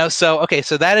 So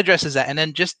that addresses that. And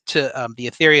then just to the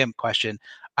Ethereum question,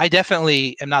 I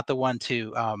definitely am not the one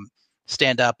to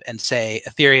stand up and say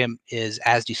Ethereum is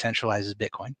as decentralized as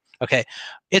Bitcoin. Okay,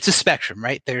 it's a spectrum,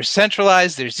 right? There's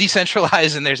centralized, there's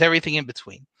decentralized, and there's everything in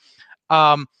between.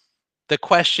 The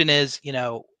question is,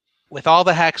 with all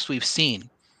the hacks we've seen,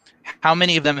 how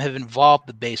many of them have involved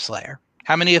the base layer?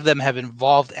 How many of them have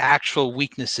involved actual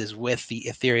weaknesses with the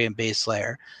Ethereum base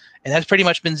layer? And that's pretty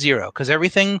much been zero because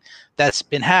everything that's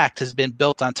been hacked has been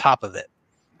built on top of it.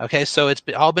 Okay, so it's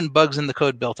all been bugs in the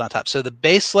code built on top. So the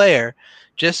base layer,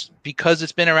 just because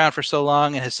it's been around for so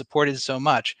long and has supported so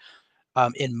much,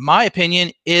 in my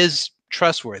opinion, is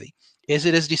trustworthy. Is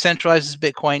it as decentralized as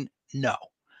Bitcoin? No.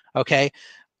 Okay,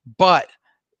 but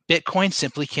Bitcoin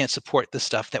simply can't support the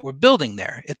stuff that we're building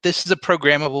there. If this is a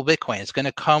programmable Bitcoin, it's going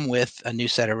to come with a new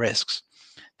set of risks.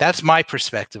 That's my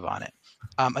perspective on it.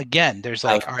 Again, there's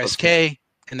like RSK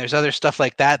and there's other stuff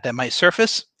like that might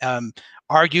surface,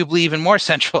 arguably even more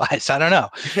centralized. I don't know,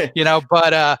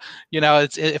 but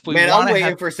it's if we I'm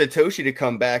waiting for Satoshi to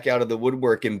come back out of the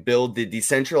woodwork and build the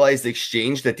decentralized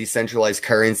exchange that decentralized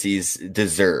currencies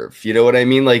deserve. You know what I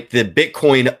mean? Like the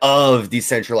Bitcoin of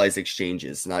decentralized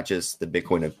exchanges, not just the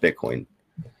Bitcoin of Bitcoin.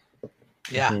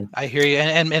 Yeah, I hear you.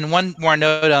 And one more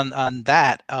note on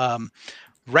that.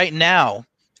 Right now,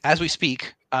 as we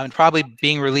speak, and probably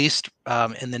being released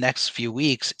in the next few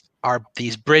weeks, are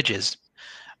these bridges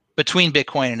between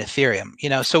Bitcoin and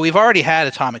Ethereum. So we've already had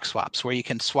atomic swaps where you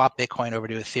can swap Bitcoin over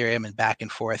to Ethereum and back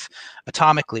and forth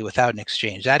atomically without an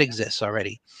exchange. That exists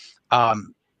already.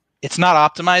 It's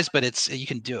not optimized, but you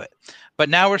can do it. But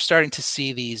now we're starting to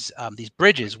see these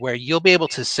bridges where you'll be able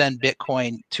to send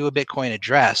Bitcoin to a Bitcoin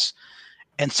address,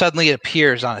 and suddenly it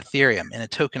appears on Ethereum in a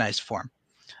tokenized form.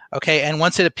 Okay, and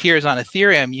once it appears on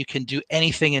Ethereum, you can do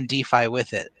anything in DeFi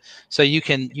with it. So you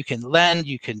can lend,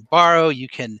 you can borrow, you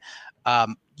can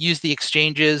use the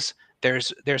exchanges.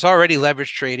 There's already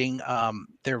leverage trading.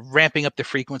 They're ramping up the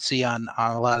frequency on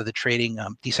a lot of the trading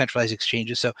decentralized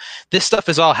exchanges. So this stuff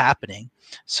is all happening.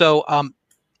 So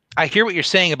I hear what you're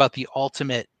saying about the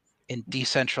ultimate in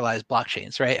decentralized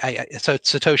blockchains, right? So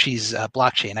Satoshi's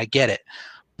blockchain, I get it.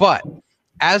 But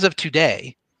as of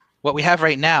today, what we have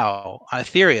right now on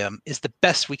Ethereum is the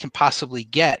best we can possibly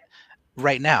get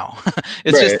right now.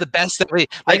 It's just the best that we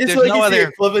I like. just There's feel like no it's the other.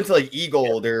 equivalent to like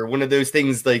eGold or one of those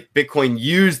things like Bitcoin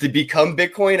used to become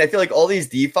Bitcoin. I feel like all these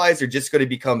DeFis are just going to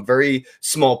become very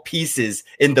small pieces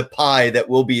in the pie that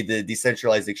will be the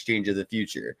decentralized exchange of the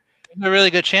future. There's a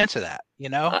really good chance of that,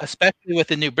 especially with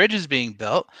the new bridges being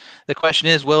built. The question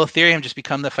is, will Ethereum just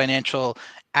become the financial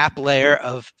app layer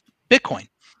of Bitcoin,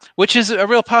 which is a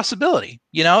real possibility,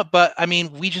 but I mean,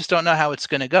 we just don't know how it's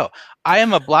going to go. I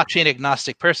am a blockchain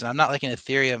agnostic person. I'm not like an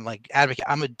Ethereum advocate.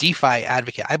 I'm a DeFi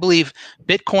advocate. I believe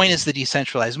Bitcoin is the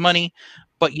decentralized money,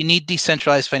 but you need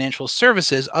decentralized financial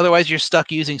services. Otherwise, you're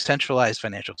stuck using centralized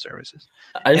financial services.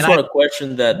 I just want to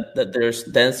question that there's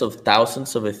tens of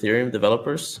thousands of Ethereum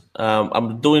developers.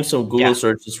 I'm doing some Google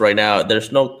searches right now.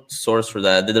 There's no source for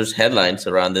that. There's headlines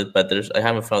around it, but I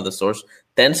haven't found the source.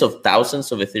 Tens of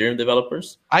thousands of Ethereum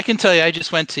developers. I can tell you, I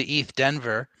just went to ETH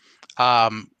Denver.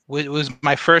 It was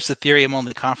my first Ethereum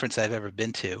only conference I've ever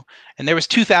been to, and there was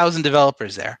 2,000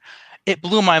 developers there. It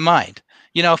blew my mind.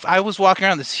 If I was walking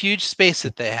around this huge space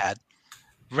that they had,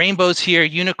 rainbows here,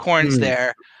 unicorns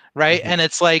there, right? And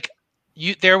it's like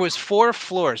there was 4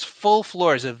 floors, full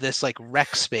floors of this like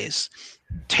rec space,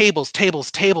 tables.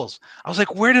 I was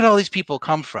like, where did all these people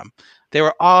come from? They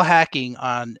were all hacking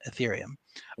on Ethereum.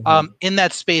 In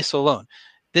that space alone.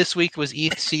 This week was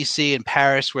ETHCC in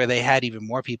Paris, where they had even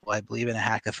more people, I believe, in a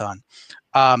hackathon.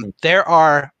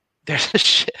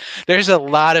 There's a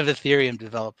lot of Ethereum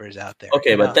developers out there.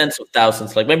 Okay, but tens of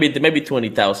thousands, like maybe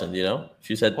 20,000. If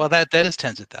you said, well, that is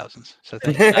tens of thousands. So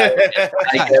I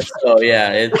guess so.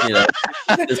 Yeah, it's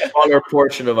the smaller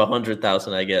portion of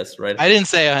 100,000, I guess, right? I didn't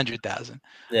say 100,000.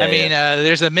 Yeah, I mean,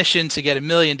 there's a mission to get 1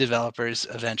 million developers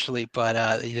eventually,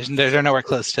 but they're nowhere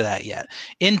close to that yet.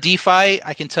 In DeFi,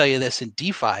 I can tell you this: in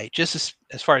DeFi, just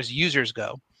as far as users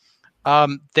go,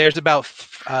 there's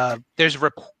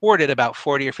reported about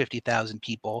 40 or 50,000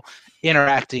 people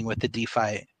interacting with the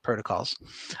DeFi protocols.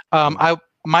 My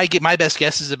best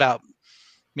guess is about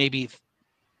maybe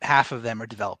half of them are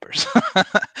developers,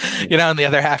 and the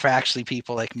other half are actually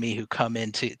people like me who come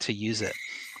in to use it.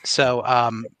 So,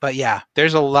 but yeah,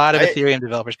 there's a lot of Ethereum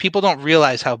developers. People don't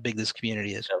realize how big this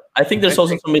community is. I think there's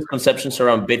also some misconceptions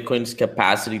around Bitcoin's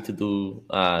capacity to do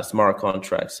smart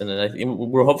contracts, and I think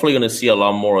we're hopefully going to see a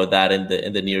lot more of that in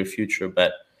the near future.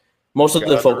 But most of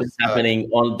the focus is happening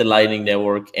on the Lightning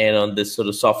Network and on this sort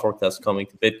of software that's coming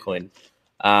to Bitcoin.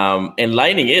 And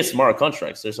Lightning is smart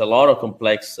contracts. There's a lot of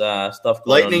complex stuff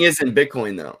going Lightning on. isn't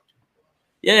Bitcoin, though.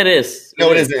 Yeah, it is.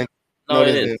 No, it isn't. No,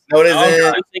 it is. No, it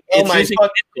isn't. Oh my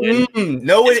God.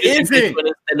 No, it isn't.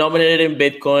 It's denominated in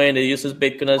Bitcoin. It uses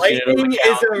Bitcoin as Lightning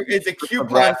is a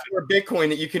coupon for Bitcoin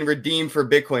that you can redeem for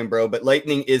Bitcoin, bro. But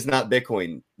Lightning is not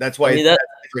Bitcoin. That's why it's a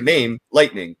different name,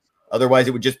 Lightning. Otherwise,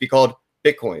 it would just be called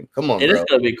Bitcoin. Come on, bro. It is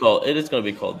going to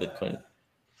be called Bitcoin.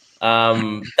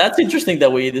 That's interesting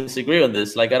that we disagree on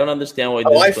this. Like, I don't understand why.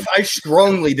 I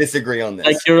strongly disagree on this.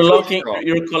 Like, you're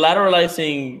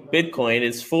collateralizing Bitcoin.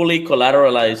 It's fully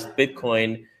collateralized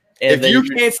Bitcoin. And if you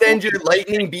can't send your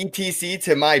Lightning BTC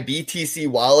to my BTC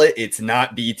wallet, it's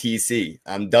not BTC.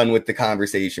 I'm done with the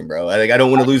conversation, bro. I don't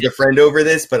want to lose a friend over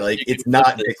this, but it's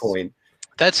not Bitcoin.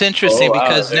 That's interesting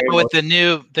because now with the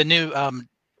new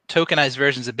tokenized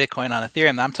versions of Bitcoin on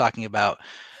Ethereum that I'm talking about,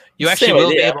 you actually will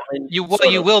be able. You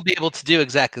will be able to do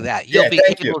exactly that. You'll be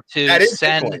able to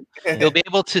send. You'll be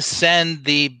able to send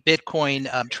the Bitcoin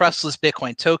trustless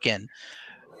Bitcoin token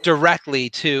directly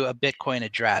to a Bitcoin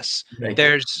address.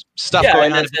 There's stuff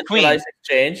going on in between.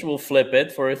 Exchange will flip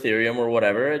it for Ethereum or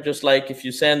whatever. Just like if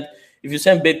you send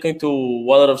Bitcoin to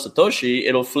Wallet of Satoshi,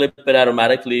 it'll flip it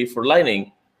automatically for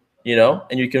Lightning.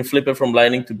 And you can flip it from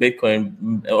Lightning to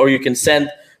Bitcoin, or you can send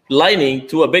Lightning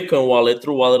to a Bitcoin wallet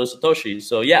through Wallet of Satoshi.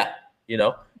 So Can you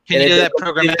do that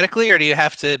programmatically, or do you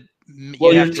have to?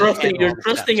 Well, you're trusting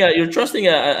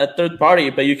a third party,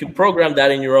 but you can program that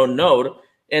in your own node.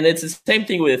 And it's the same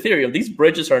thing with Ethereum. These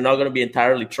bridges are not going to be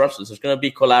entirely trustless. There's going to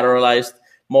be collateralized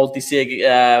multi-sig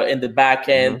in the back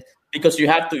end because you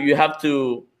have to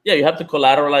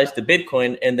collateralize the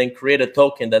Bitcoin and then create a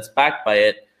token that's backed by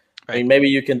it. Right. I mean, maybe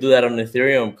you can do that on an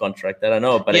Ethereum contract. I don't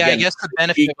know, but again, I guess the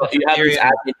benefit you have this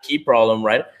admin key problem,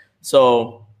 right?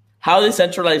 So how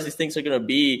decentralized these things are going to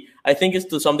be, I think, is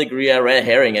to some degree a red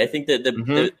herring. I think that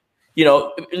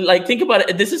think about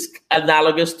it. This is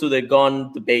analogous to the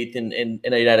gun debate in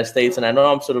the United States, and I know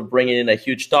I'm sort of bringing in a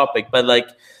huge topic,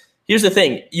 but here's the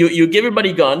thing: you give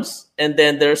everybody guns, and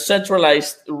then there's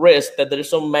centralized risk that there's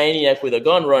some maniac with a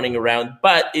gun running around.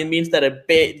 But it means that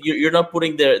you're not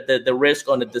putting the risk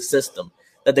on the system,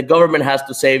 that the government has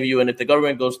to save you, and if the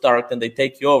government goes dark, then they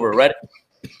take you over, right?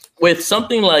 with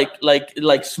something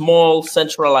like small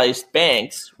centralized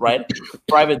banks, right?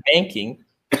 Private banking.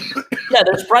 Yeah,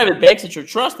 there's private banks that you're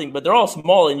trusting, but they're all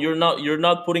small, and you're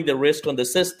not putting the risk on the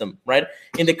system, right?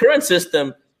 In the current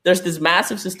system, there's this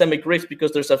massive systemic risk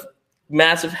because there's a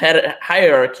massive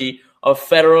hierarchy of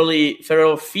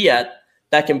federal fiat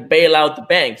that can bail out the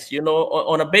banks. You know,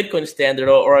 on a Bitcoin standard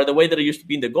or the way that it used to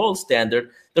be in the gold standard,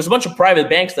 there's a bunch of private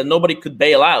banks that nobody could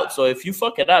bail out. So if you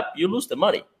fuck it up, you lose the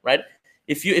money, right?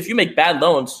 If you make bad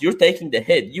loans, you're taking the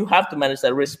hit. You have to manage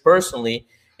that risk personally,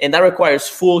 and that requires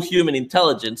full human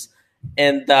intelligence.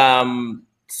 And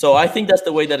so I think that's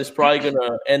the way that it's probably going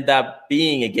to end up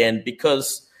being again,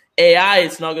 because AI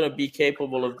is not going to be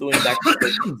capable of doing that kind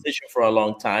of decision for a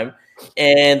long time.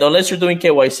 And unless you're doing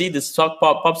KYC, the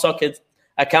PopSocket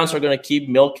accounts are going to keep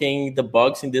milking the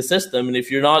bugs in the system. And if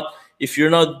you're not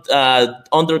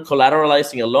under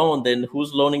collateralizing a loan, then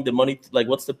who's loaning the money? Like,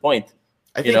 what's the point?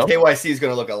 I think KYC is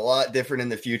going to look a lot different in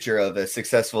the future of a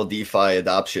successful DeFi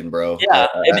adoption, bro. Yeah,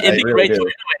 it'd be great to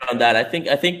innovate on that. I think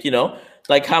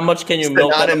like how much can you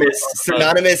milk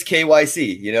synonymous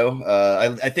KYC? You know,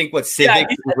 I think what Civic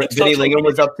Vinny Lingham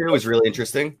was up to was really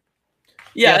interesting.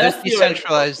 Yeah, there's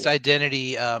decentralized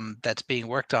identity that's being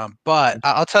worked on. But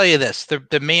I'll tell you this: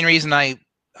 the main reason I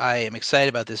am excited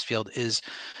about this field is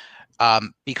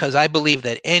because I believe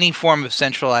that any form of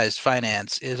centralized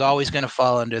finance is always going to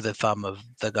fall under the thumb of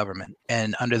the government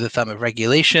and under the thumb of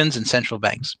regulations and central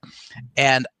banks.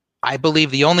 And I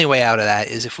believe the only way out of that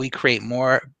is if we create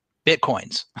more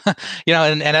Bitcoins, you know,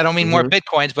 and I don't mean more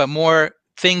Bitcoins, but more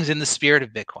things in the spirit of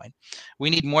Bitcoin.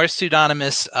 We need more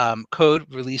pseudonymous code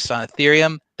released on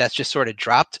Ethereum that's just sort of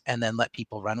dropped and then let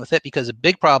people run with it. Because a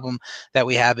big problem that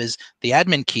we have is the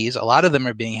admin keys. A lot of them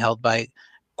are being held by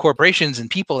corporations and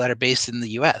people that are based in the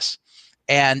US.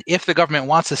 And if the government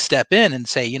wants to step in and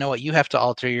say, you know what, you have to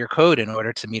alter your code in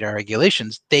order to meet our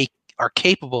regulations, they are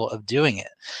capable of doing it.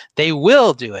 They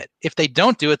will do it. If they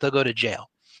don't do it, they'll go to jail.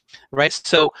 Right.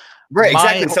 So, right.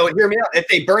 Exactly. So hear me out. If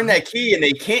they burn that key and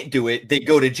they can't do it, they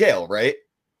go to jail. Right.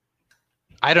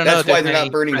 I don't know. That's why they're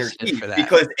not burning their keys,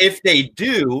 because if they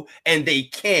do and they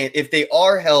can't, if they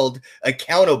are held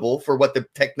accountable for what the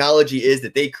technology is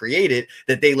that they created,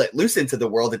 that they let loose into the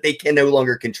world, that they can no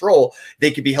longer control,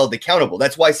 they could be held accountable.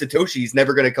 That's why Satoshi's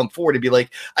never going to come forward and be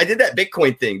like, I did that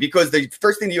Bitcoin thing, because the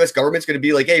first thing the U.S. government's going to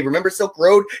be like, hey, remember Silk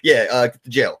Road? Yeah, get to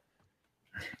jail.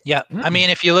 Yeah, I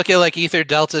mean, if you look at like Ether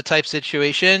Delta type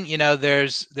situation, you know,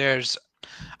 there's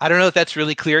I don't know if that's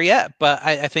really clear yet, but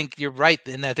I think you're right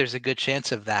in that there's a good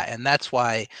chance of that. And that's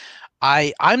why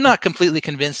I'm not completely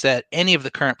convinced that any of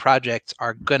the current projects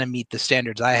are going to meet the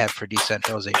standards I have for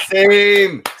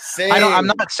decentralization. Same.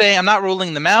 I'm not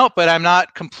ruling them out, but I'm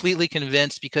not completely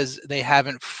convinced because they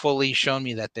haven't fully shown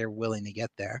me that they're willing to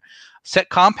get there.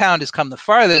 Compound has come the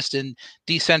farthest, and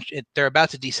they're about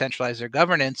to decentralize their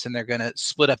governance, and they're going to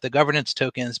split up the governance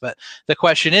tokens. But the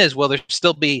question is, will there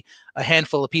still be a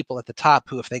handful of people at the top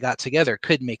who, if they got together,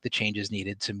 could make the changes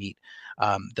needed to meet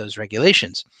those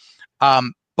regulations?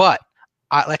 But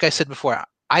like I said before,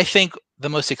 I think the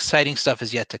most exciting stuff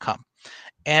is yet to come.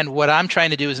 And what I'm trying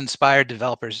to do is inspire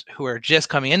developers who are just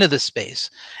coming into this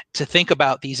space to think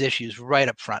about these issues right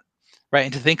up front, right?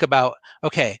 And to think about,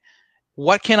 okay,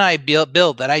 what can I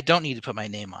build that I don't need to put my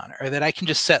name on, or that I can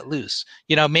just set loose?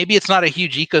 You know, maybe it's not a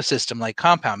huge ecosystem like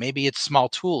Compound. Maybe it's small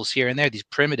tools here and there, these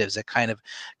primitives that kind of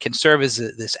can serve as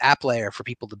this app layer for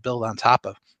people to build on top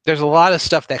of. There's a lot of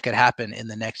stuff that could happen in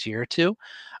the next year or two.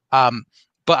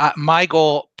 But my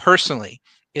goal personally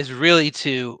is really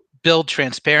to build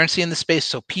transparency in the space,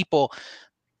 so people,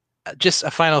 just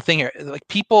a final thing here, like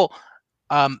people,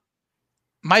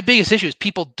 my biggest issue is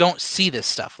people don't see this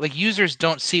stuff. Like, users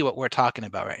don't see what we're talking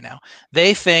about right now.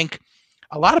 They think,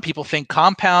 a lot of people think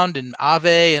Compound and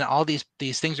Aave and all these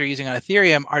things we're using on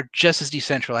Ethereum are just as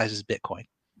decentralized as Bitcoin.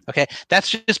 Okay, that's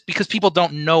just because people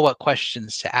don't know what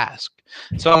questions to ask.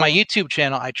 So on my YouTube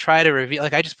channel, I try to reveal,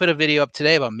 like I just put a video up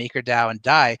today about MakerDAO and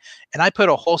DAI, and I put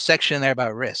a whole section in there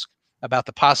about risk, about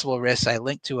the possible risks. I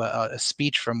linked to a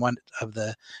speech from one of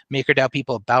the MakerDAO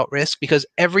people about risk, because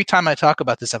every time I talk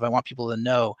about this stuff, I want people to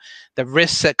know the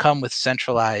risks that come with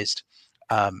centralized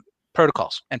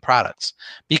protocols and products,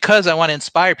 because I want to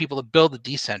inspire people to build the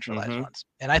decentralized ones.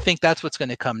 And I think that's what's going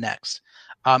to come next.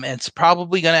 And it's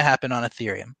probably going to happen on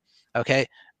Ethereum, okay,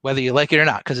 whether you like it or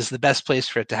not, because it's the best place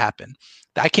for it to happen.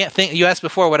 I can't think, you asked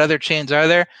before what other chains are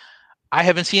there. I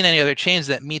haven't seen any other chains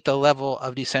that meet the level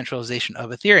of decentralization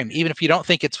of Ethereum. Even if you don't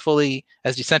think it's fully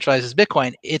as decentralized as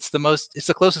Bitcoin, it's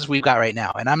the closest we've got right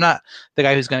now. And I'm not the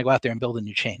guy who's going to go out there and build a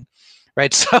new chain,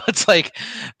 right? So it's like,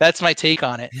 that's my take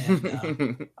on it.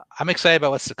 And, I'm excited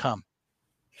about what's to come.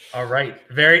 All right.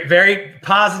 Very, very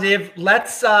positive.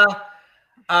 Let's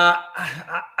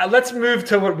move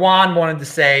to what Juan wanted to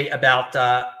say about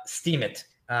Steemit,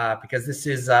 because this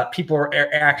is people are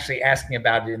actually asking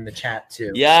about it in the chat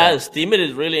too. Yeah, Steemit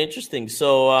is really interesting.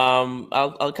 So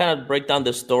I'll kind of break down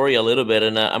the story a little bit,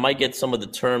 and I might get some of the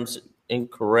terms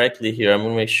incorrectly here. I'm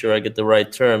gonna make sure I get the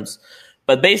right terms.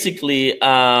 But basically,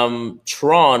 Tron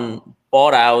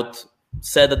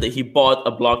said that he bought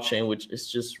a blockchain, which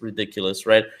is just ridiculous,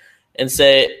 right? And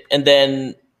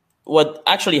then what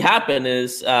actually happened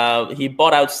is he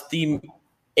bought out Steem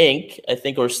Inc., I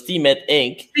think, or Steemit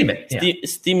Inc.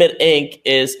 Steemit Inc.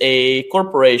 is a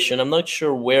corporation. I'm not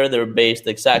sure where they're based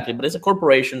exactly, but it's a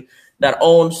corporation that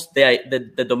owns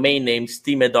the domain name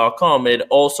Steemit.com. It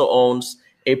also owns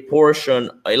a portion,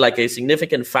 like a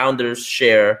significant founder's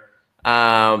share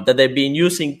that they've been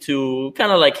using to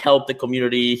kind of like help the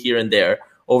community here and there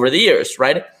over the years,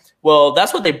 right? Well,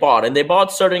 that's what they bought, and they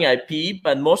bought certain IP,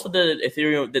 but most of the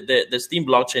Ethereum, the Steem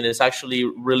blockchain is actually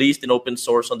released in open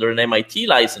source under an MIT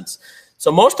license.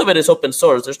 So most of it is open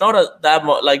source. There's not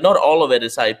not all of it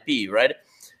is IP, right?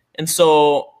 And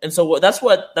so that's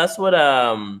what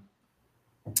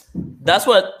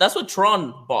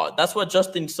Tron bought. That's what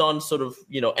Justin Sun's sort of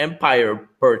empire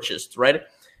purchased, right?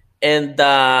 And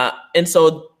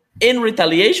so in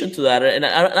retaliation to that, and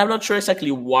I'm not sure exactly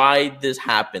why this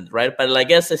happened, right? But I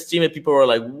guess Steemit people were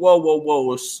like,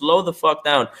 whoa, slow the fuck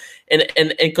down,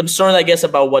 and concerned, I guess,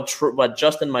 about what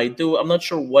Justin might do. I'm not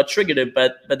sure what triggered it,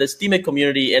 but the Steemit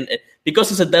community, and because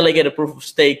it's a delegated proof of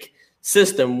stake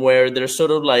system where there's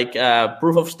sort of like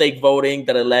proof of stake voting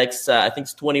that elects, I think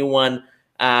it's 21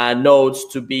 nodes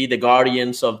to be the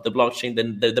guardians of the blockchain,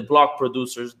 then the block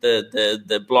producers,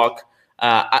 the block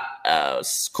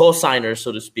co-signers,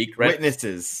 so to speak, right?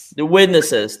 The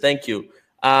witnesses. Thank you.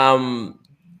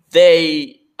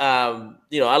 They, a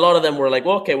lot of them were like,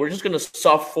 well, okay, we're just going to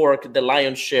soft fork the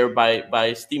lion's share by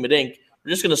Steemit Inc.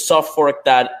 We're just going to soft fork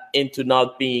that into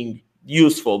not being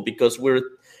useful because we're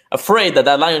afraid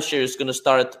that lion's share is going to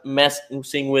start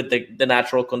messing with the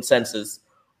natural consensus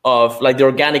of like the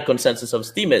organic consensus of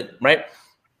Steemit, right?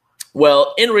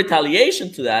 Well, in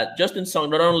retaliation to that, Justin Sun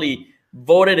not only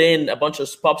voted in a bunch of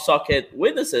PopSocket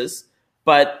witnesses,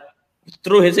 but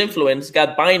through his influence,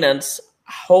 got Binance,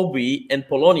 Huobi, and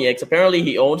Poloniex. Apparently,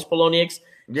 he owns Poloniex,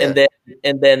 and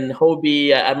then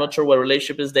Huobi. I'm not sure what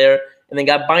relationship is there, and then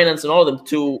got Binance and all of them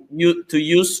to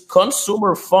use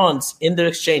consumer funds in their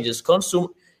exchanges.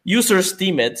 Users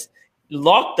Steemit,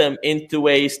 lock them into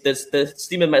the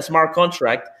Steemit smart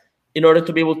contract in order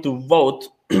to be able to vote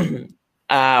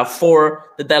for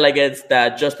the delegates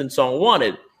that Justin Sun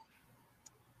wanted.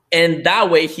 And that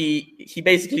way, he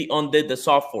basically undid the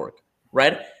soft fork,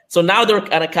 right? So now they're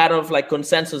at a kind of like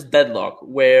consensus deadlock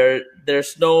where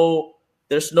there's no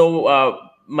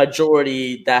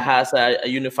majority that has a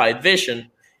unified vision,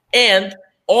 and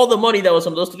all the money that was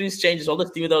on those three exchanges, all the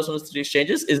Steemit that was on those three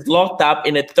exchanges, is locked up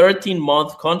in a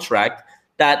 13-month contract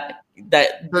that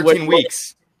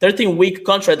 13-week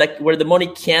contract where the money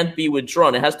can't be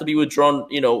withdrawn. It has to be withdrawn,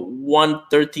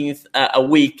 1/13 a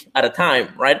week at a time,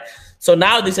 right? So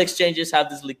now these exchanges have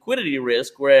this liquidity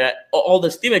risk where all the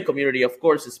Steemit community, of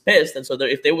course, is pissed. And so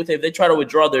if they try to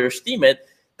withdraw their Steemit,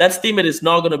 that Steemit is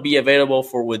not going to be available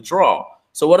for withdrawal.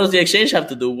 So what does the exchange have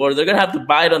to do? Well, they're going to have to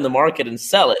buy it on the market and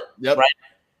sell it, right?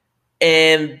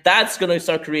 And that's going to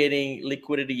start creating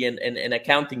liquidity and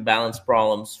accounting balance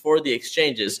problems for the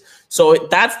exchanges. So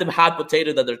that's the hot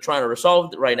potato that they're trying to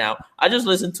resolve right now. I just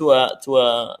listened to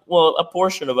a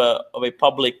portion of a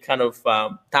public kind of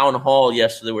town hall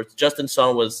yesterday where Justin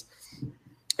Sun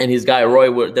and his guy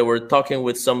Roy they were talking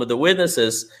with some of the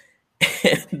witnesses,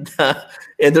 and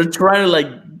they're trying to like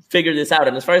figure this out.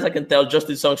 And as far as I can tell,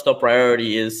 Justin Sun's top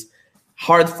priority is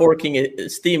hard forking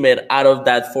Steemit out of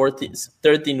that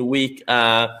 13-week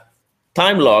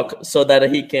time lock so that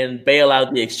he can bail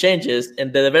out the exchanges.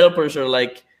 And the developers are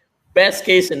like, best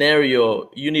case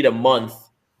scenario, you need a month.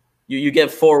 You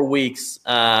get 4 weeks.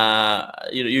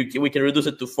 We can reduce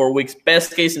it to 4 weeks.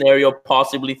 Best case scenario,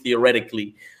 possibly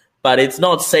theoretically, but it's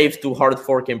not safe to hard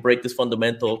fork and break this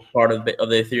fundamental part of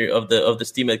the theory of the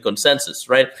Steemit consensus,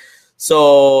 right?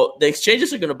 So the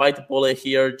exchanges are going to bite the bullet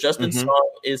here. Justin Sun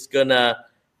is in an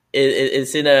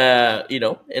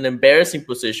embarrassing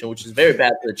position, which is very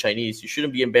bad for the Chinese. You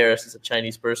shouldn't be embarrassed as a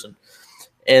Chinese person.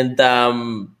 And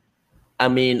I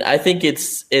mean, I think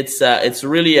it's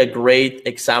really a great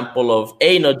example of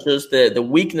not just the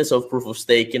weakness of proof of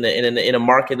stake in a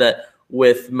market that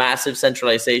with massive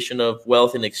centralization of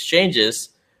wealth in exchanges,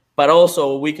 but also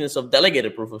a weakness of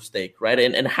delegated proof of stake, right?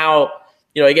 And how.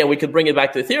 Again, we could bring it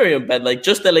back to Ethereum, but like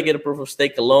just delegated proof of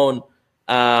stake alone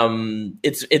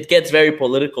it gets very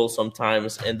political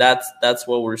sometimes, and that's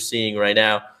what we're seeing right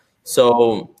now.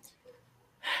 So,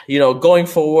 going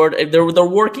forward,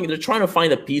 they're trying to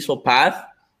find a peaceful path.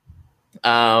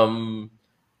 Long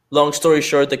story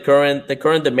short, the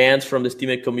current demands from the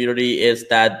Steemit community is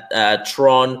that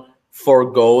Tron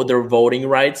forego their voting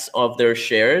rights of their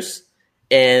shares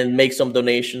and make some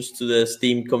donations to the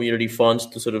Steam community funds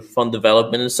to sort of fund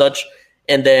development and such.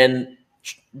 And then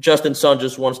Justin Sun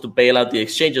just wants to bail out the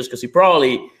exchanges because he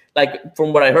probably, like,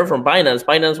 from what I heard from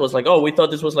Binance was like, oh, we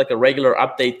thought this was like a regular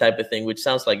update type of thing, which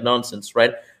sounds like nonsense,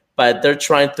 right? But they're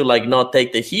trying to like not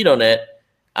take the heat on it.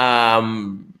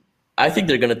 I think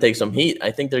they're gonna take some heat.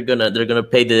 I think they're gonna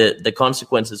pay the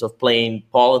consequences of playing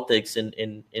politics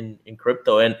in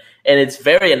crypto, and it's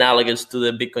very analogous to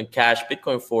the Bitcoin Cash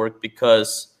Bitcoin fork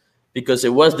because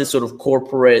it was this sort of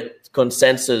corporate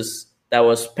consensus that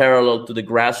was parallel to the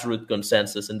grassroots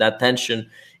consensus, and that tension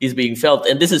is being felt.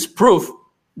 And this is proof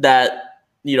that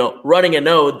running a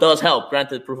node does help.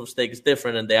 Granted, proof of stake is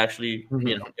different, and they actually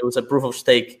it was a proof of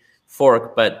stake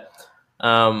fork, but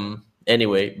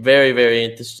anyway, very,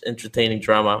 very entertaining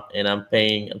drama, and I'm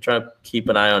trying to keep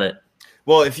an eye on it.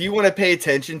 Well, if you want to pay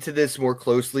attention to this more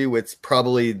closely, what's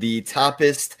probably the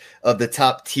toppest of the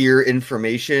top tier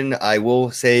information, I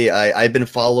will say I've been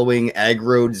following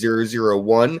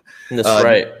Aggroed001. That's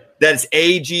right. That's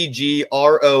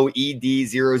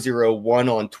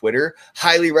AGGROED001 on Twitter.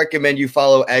 Highly recommend you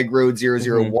follow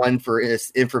Aggroed001 for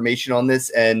information on this.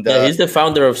 And he's the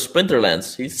founder of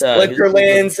Splinterlands.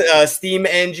 Splinterlands, Steam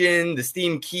Engine, the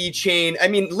Steam Keychain. I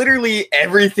mean, literally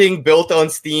everything built on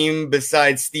Steam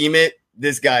besides Steemit,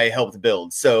 this guy helped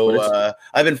build. So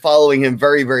I've been following him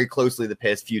very, very closely the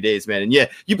past few days, man. And yeah,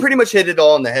 you pretty much hit it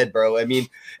all on the head, bro. I mean,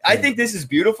 I think this is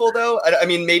beautiful, though. I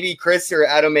mean, maybe Chris or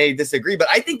Adam may disagree, but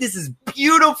I think this is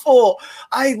beautiful.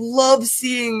 I love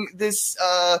seeing this.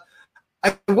 I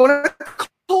want to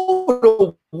call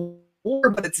it a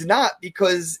war, but it's not,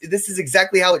 because this is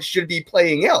exactly how it should be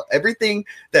playing out. Everything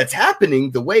that's happening,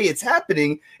 the way it's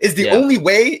happening, is the only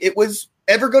way it was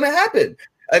ever going to happen.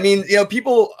 I mean, the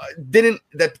people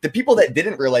that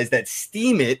didn't realize that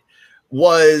Steemit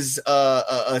was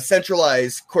a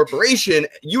centralized corporation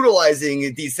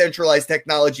utilizing decentralized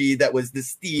technology that was the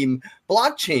Steem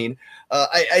blockchain.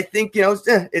 I think,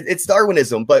 it's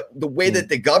Darwinism, but the way that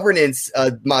the governance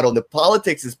model, the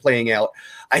politics is playing out,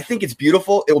 I think it's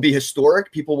beautiful. It will be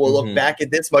historic. People will look back at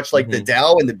this much like the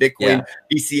DAO and the Bitcoin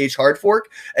BCH hard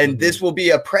fork, and this will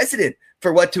be a precedent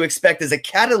for what to expect as a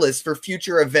catalyst for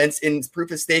future events in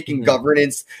proof of stake and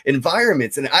governance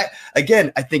environments. And I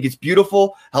think it's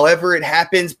beautiful. However it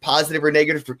happens, positive or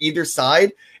negative for either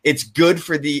side, it's good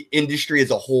for the industry as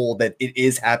a whole that it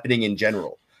is happening in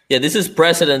general. Yeah, this is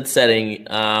precedent setting.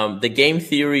 The game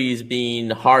theory is being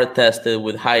hard tested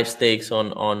with high stakes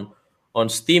on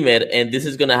Steemit, and this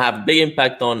is going to have a big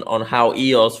impact on how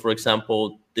EOS, for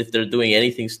example, if they're doing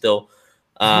anything still.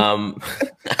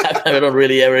 I don't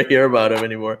really ever hear about them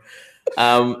anymore.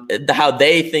 How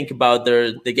they think about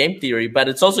the game theory, but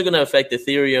it's also going to affect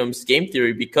Ethereum's game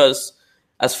theory, because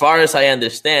as far as I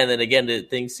understand, and again, the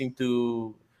things seem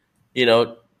to,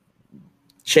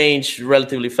 change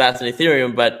relatively fast in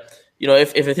Ethereum, but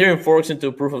if Ethereum forks into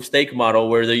a proof of stake model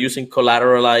where they're using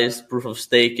collateralized proof of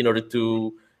stake in order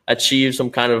to achieve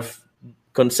some kind of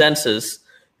consensus,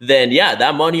 then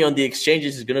that money on the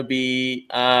exchanges is going to be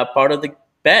part of the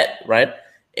bet, right?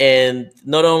 And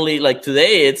not only like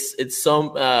today, it's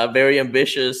some very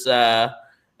ambitious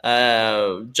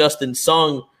Justin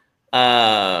Sung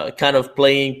kind of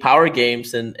playing power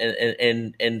games and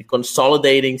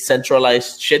consolidating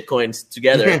centralized shitcoins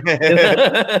together,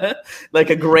 like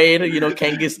a great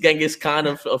Genghis Khan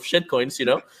of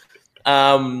shitcoins,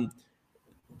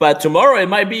 But tomorrow it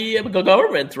might be a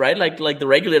government, right? Like the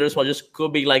regulators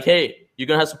could be like, hey, you're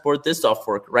gonna have to support this soft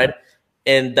fork, right?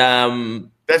 And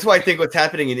that's why I think what's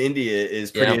happening in India is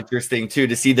pretty interesting too,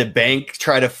 to see the bank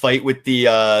try to fight with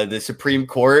the Supreme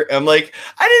Court. I'm like,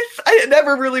 I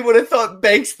never really would have thought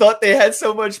banks thought they had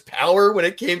so much power when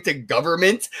it came to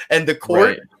government and the court.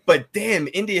 Right. But damn,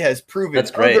 India has proven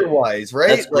otherwise, right?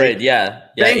 That's great. Yeah.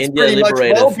 Banks India pretty much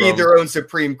will be their own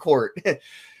Supreme Court.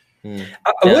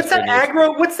 What's that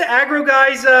aggro? What's the aggro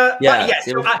guys? So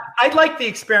I like the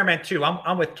experiment too.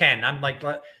 I'm with Ken. I'm like,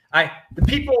 the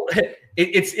people.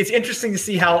 It's interesting to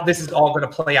see how this is all going to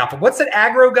play out. But what's that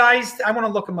aggro guys? I want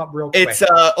to look them up real quick. It's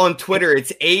on Twitter.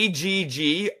 It's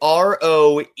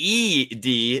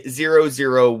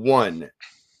AGGROED001.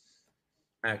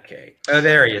 Okay. Oh,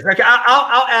 there he is. Okay,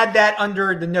 I'll add that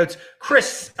under the notes.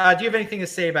 Chris, do you have anything to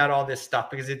say about all this stuff?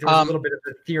 Because there's a little bit of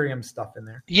Ethereum stuff in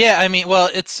there. Yeah, I mean, well,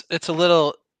 it's a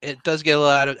little it does get a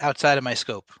little outside of my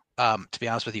scope, to be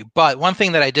honest with you. But one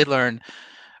thing that I did learn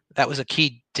that was a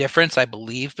key difference, I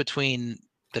believe, between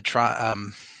the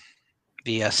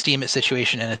Steemit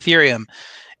situation and Ethereum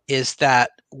is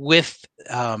that with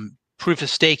proof of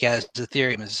stake, as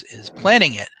Ethereum is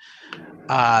planning it,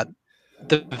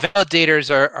 the validators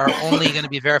are only going to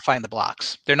be verifying the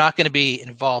blocks. They're not going to be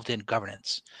involved in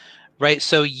governance, right?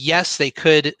 So yes, they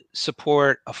could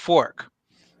support a fork,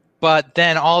 but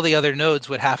then all the other nodes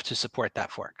would have to support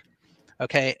that fork.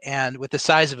 Okay, and with the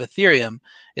size of Ethereum,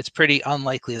 it's pretty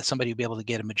unlikely that somebody would be able to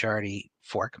get a majority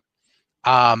fork.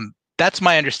 That's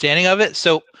my understanding of it.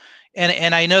 So,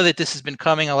 and I know that this has been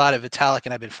coming a lot of Vitalik,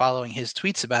 and I've been following his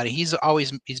tweets about it. He's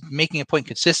making a point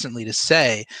consistently to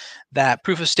say that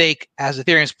proof of stake, as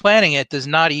Ethereum's planning it, does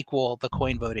not equal the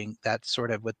coin voting. That's sort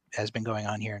of what has been going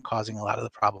on here and causing a lot of the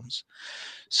problems.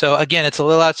 So again, it's a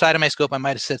little outside of my scope. I might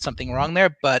have said something wrong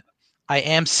there, but I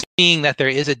am seeing that there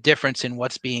is a difference in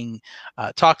what's being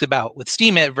talked about with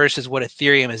Steemit versus what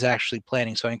Ethereum is actually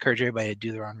planning. So I encourage everybody to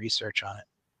do their own research on it.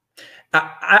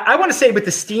 I want to say with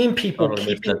the Steem people,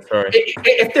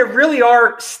 if there really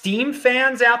are Steem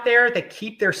fans out there that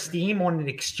keep their Steem on an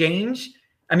exchange,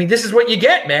 I mean, this is what you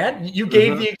get, man. You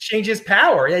gave the exchanges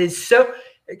power. It is so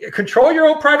control your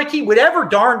own private key, whatever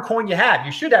darn coin you have.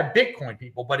 You should have Bitcoin,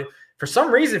 people, but for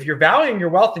some reason, if you're valuing your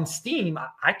wealth in Steem,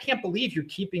 I can't believe you're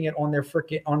keeping it on their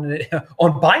freaking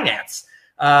on Binance,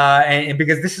 and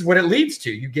because this is what it leads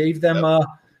to. You gave them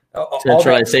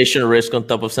centralization risk on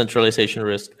top of centralization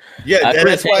risk. Yeah,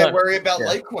 that's why I worry about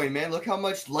Litecoin, man. Look how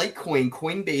much Litecoin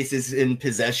Coinbase is in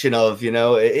possession of. You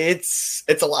know, it's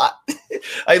a lot.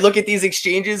 I look at these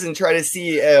exchanges and try to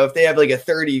see if they have like a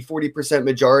 30-40%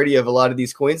 majority of a lot of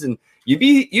these coins, and you'd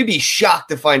be shocked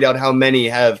to find out how many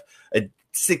have a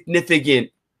significant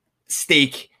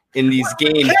stake in these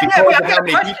games because of how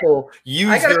many people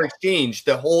use their exchange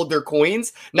to hold their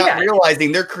coins, not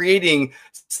realizing they're creating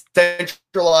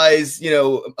centralized,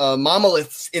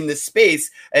 monoliths in this space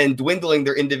and dwindling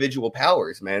their individual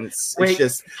powers, man. It's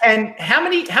just. And how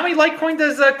many Litecoin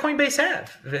does Coinbase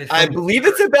have? I believe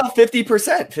it's about 50%,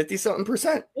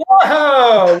 50-something%.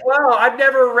 Whoa! Well, I've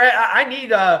never read. I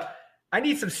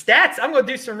need some stats. I'm going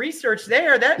to do some research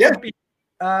there. That would be.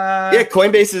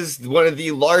 Coinbase is one of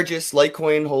the largest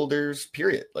Litecoin holders,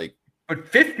 period.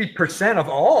 But 50% of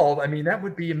all, I mean, that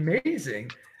would be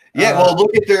amazing. Yeah, well,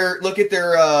 look at their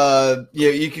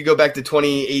you could go back to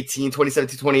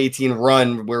 2017,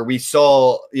 run where we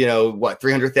saw,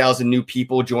 300,000 new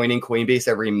people joining Coinbase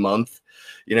every month.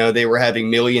 They were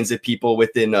having millions of people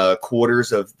within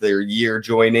quarters of their year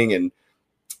joining, and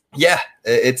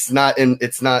it's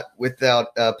not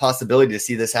without possibility to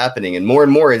see this happening. And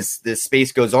more as this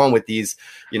space goes on with these,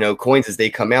 coins as they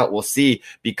come out, we'll see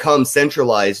become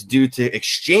centralized due to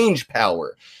exchange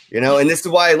power. And this is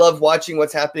why I love watching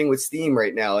what's happening with Steem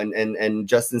right now and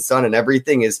Justin Sun and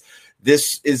everything.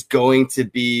 This is going to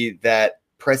be that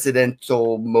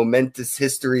precedential momentous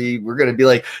history. We're going to be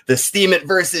like the Steemit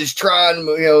versus Tron,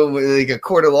 like a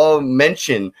court of law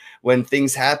mention when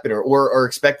things happen or are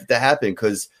expected to happen,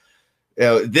 because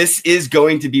this is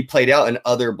going to be played out in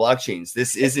other blockchains.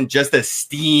 This isn't just a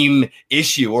Steem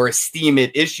issue or a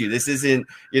Steemit issue. This isn't,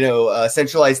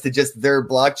 centralized to just their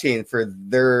blockchain for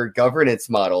their governance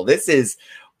model. This is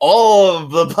all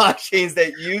of the blockchains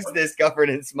that use this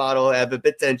governance model have a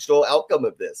potential outcome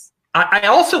of this. I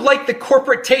also like the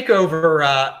corporate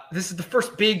takeover. This is the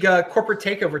first big corporate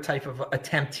takeover type of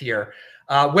attempt here,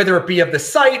 whether it be of the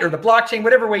site or the blockchain,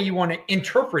 whatever way you want to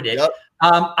interpret it. Yep.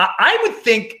 I would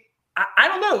think, I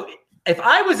don't know, if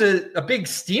I was a big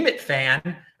Steemit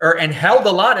fan and held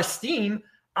a lot of Steem,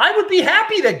 I would be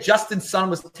happy that Justin Sun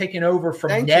was taking over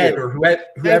from Ned or whoever.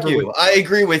 I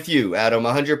agree with you, Adam,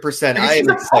 100%. I am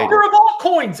excited. Of all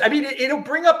coins. I mean, it'll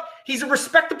bring up. He's a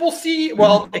respectable CEO.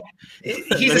 Well,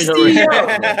 he's a CEO.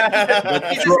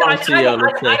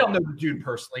 I don't know the dude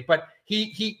personally, but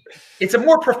it's a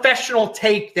more professional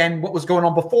take than what was going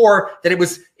on before. That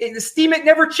the Steemit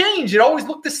never changed. It always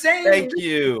looked the same. Thank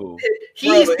you.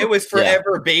 It was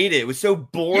forever beta. It was so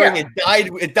boring. Yeah.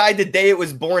 It died the day it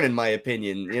was born, in my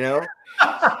opinion.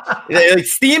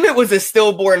 Steemit was a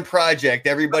stillborn project.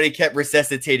 Everybody kept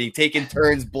resuscitating, taking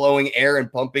turns blowing air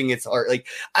and pumping its heart.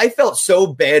 I felt so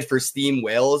bad for Steem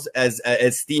whales as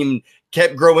Steem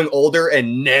kept growing older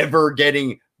and never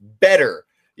getting better.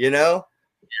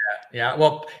 Yeah.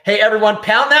 Well, hey everyone,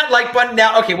 pound that like button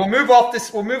now. Okay, we'll move off the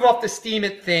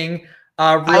Steemit thing.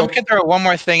 I can throw one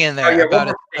more thing in there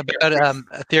about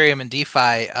Ethereum and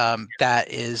DeFi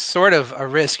that is sort of a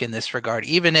risk in this regard,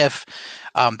 even if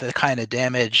the kind of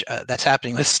damage that's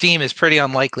happening with Steem is pretty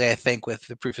unlikely, I think, with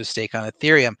the proof of stake on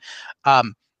Ethereum.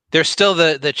 there's still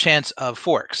the chance of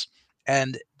forks.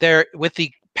 And there, with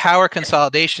the power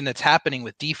consolidation that's happening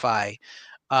with DeFi,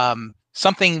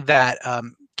 something that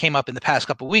came up in the past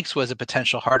couple of weeks was a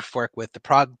potential hard fork with the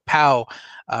POW,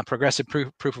 progressive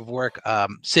proof of work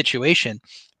situation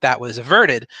that was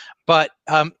averted. But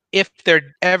if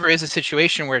there ever is a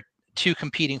situation where two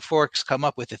competing forks come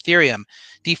up with Ethereum,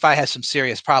 DeFi has some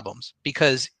serious problems,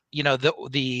 because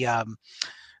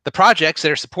the projects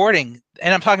that are supporting,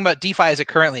 and I'm talking about DeFi as it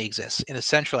currently exists in a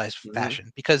centralized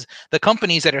fashion, because the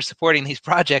companies that are supporting these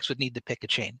projects would need to pick a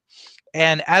chain.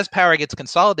 And as power gets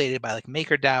consolidated by like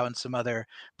MakerDAO and some other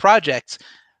projects,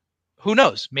 who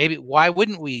knows? Maybe, why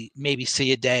wouldn't we maybe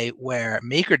see a day where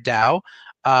MakerDAO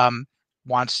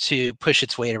wants to push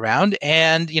its weight around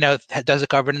and, does a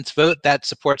governance vote that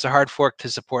supports a hard fork to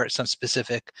support some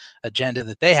specific agenda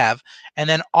that they have. And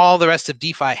then all the rest of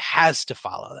DeFi has to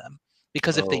follow them.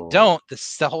 Because if they don't,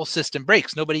 the whole system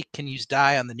breaks. Nobody can use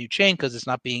DAI on the new chain because it's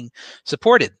not being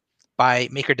supported by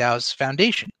MakerDAO's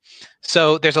foundation.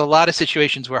 So there's a lot of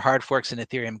situations where hard forks in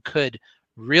Ethereum could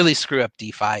really screw up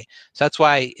DeFi. So that's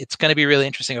why it's going to be really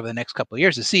interesting over the next couple of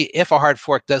years to see if a hard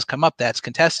fork does come up that's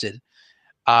contested.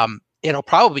 It'll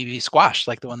probably be squashed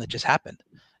like the one that just happened.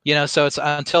 So it's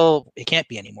until it can't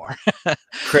be anymore.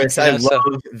 Chris, I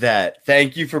love that.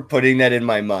 Thank you for putting that in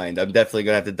my mind. I'm definitely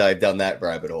going to have to dive down that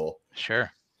rabbit hole.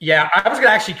 Sure. Yeah, I was going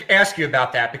to actually ask you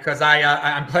about that, because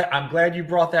I'm glad you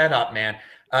brought that up, man.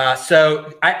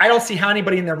 So I don't see how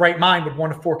anybody in their right mind would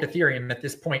want to fork Ethereum at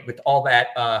this point with all that.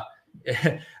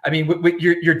 I mean, with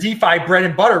your DeFi bread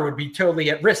and butter would be totally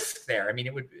at risk there. I mean,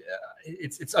 it would.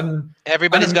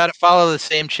 Everybody's got to follow the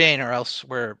same chain, or else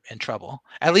we're in trouble.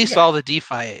 At least all the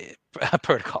DeFi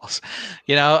protocols,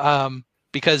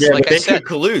 because like they I said,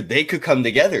 could collude. They could come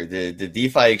together. The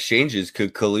DeFi exchanges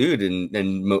could collude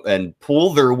and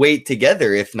pool their weight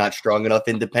together, if not strong enough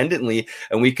independently.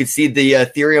 And we could see the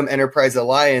Ethereum Enterprise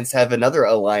Alliance have another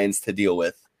alliance to deal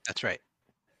with. That's right.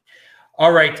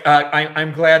 All right.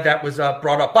 I'm glad that was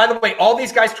brought up. By the way, all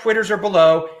these guys' Twitters are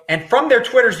below, and from their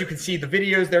Twitters, you can see the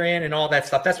videos they're in and all that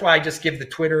stuff. That's why I just give the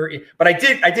Twitter. But I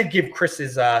did give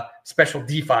Chris's special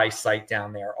DeFi site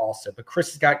down there also. But Chris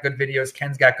has got good videos.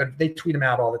 Ken's got good. They tweet them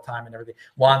out all the time and everything.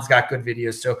 Juan's got good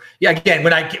videos. So yeah, again,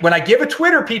 when I give a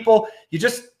Twitter, people,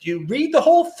 you read the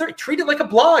whole thing, treat it like a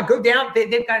blog. Go down.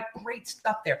 They've got great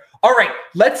stuff there. All right,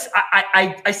 let's.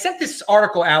 I sent this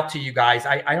article out to you guys.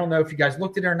 I don't know if you guys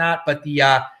looked at it or not, but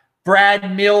the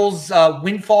Brad Mills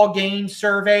windfall game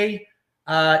survey.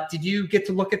 Did you get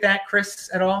to look at that, Chris,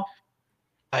 at all?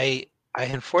 I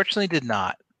unfortunately did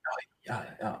not.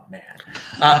 Oh man.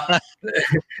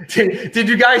 Did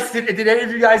any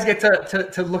of you guys get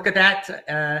to look at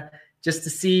that just to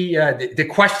see the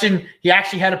question? He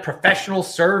actually had a professional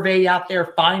survey out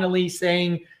there finally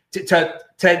saying to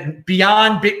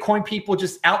beyond Bitcoin people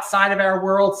just outside of our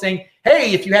world, saying,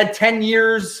 hey, if you had 10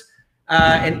 years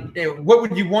and what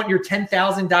would you want your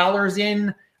 $10,000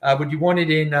 in? Would you want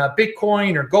it in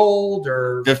Bitcoin or gold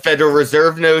or the Federal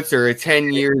Reserve notes or a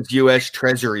 10 years U.S.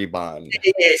 Treasury bond?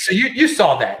 Yeah, so you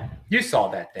saw that. You saw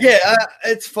that thing. Yeah,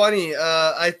 it's funny.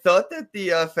 I thought that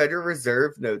the Federal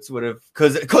Reserve notes would have,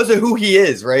 because of who he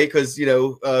is, right? Because,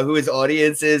 who his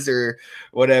audience is or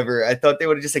whatever. I thought they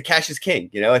would have just said cash is king.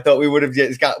 I thought we would have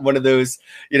just got one of those,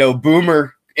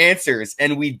 boomer answers,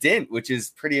 and we didn't, which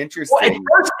is pretty interesting.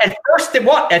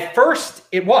 Well, at first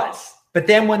it was. But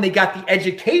then when they got the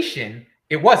education,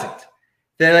 it wasn't.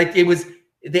 They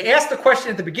asked the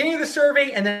question at the beginning of the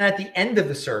survey and then at the end of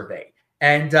the survey.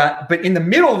 And but in the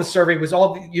middle of the survey was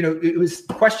it was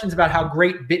questions about how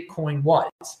great Bitcoin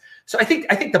was. So I think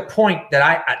the point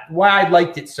that why I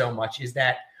liked it so much is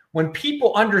that when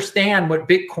people understand what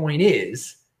Bitcoin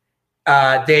is,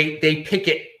 they pick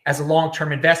it as a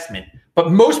long-term investment. But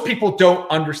most people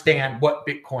don't understand what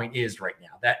Bitcoin is right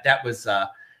now. That was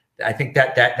I think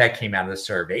that came out of the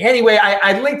survey. Anyway,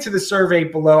 I linked to the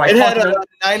survay below. It had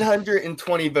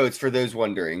 920 votes for those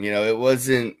wondering. It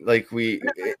wasn't like we.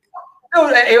 No,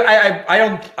 I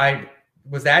don't.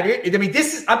 Was that it? I mean,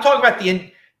 I'm talking about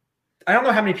I don't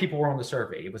know how many people were on the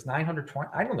survey. It was 920.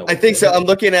 I don't know. I think so. I'm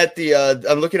looking at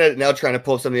it now, trying to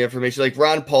pull some of the information, like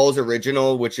Ron Paul's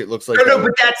original, which it looks like. No,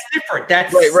 but that's different.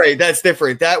 That's right. That's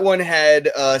different. That one had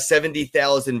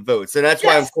 70,000 votes, and that's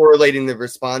why I'm correlating the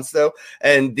response though.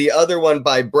 And the other one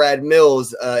by Brad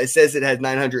Mills, it says it had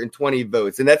 920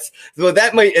 votes, and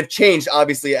that might have changed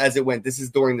obviously as it went. This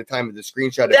is during the time of the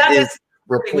screenshot of his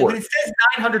report. When it says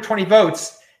 920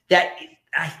 votes, that.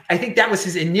 I think that was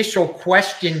his initial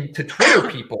question to Twitter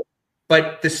people,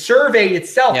 but the survey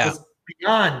itself was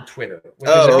beyond Twitter.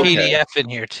 There's a okay. PDF in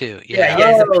here too.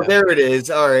 Yeah, Oh, there it is.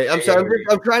 All right. I'm sorry.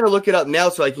 I'm trying to look it up now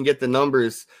so I can get the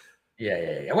numbers.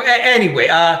 Yeah. Well, anyway,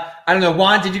 I don't know.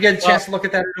 Juan, did you get a chance to look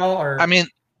at that at all? Or I mean,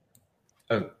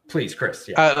 please, Chris.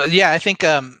 I think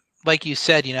like you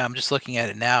said, I'm just looking at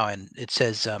it now, and it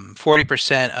says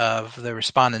 40% of the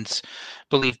respondents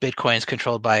believe Bitcoin is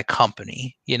controlled by a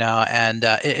company. And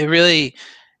it really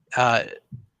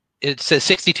it says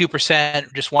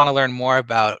 62% just want to learn more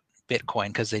about Bitcoin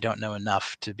because they don't know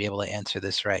enough to be able to answer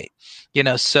this right.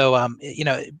 So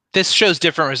this shows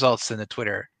different results than the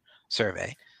Twitter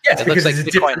survey. Yeah, it looks like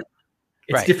Bitcoin.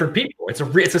 It's different people.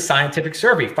 It's a scientific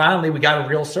survey. Finally, we got a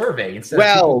real survey.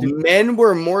 Well, men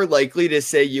were more likely to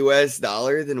say U.S.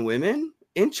 dollar than women.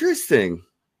 Interesting.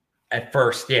 At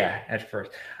first. Yeah,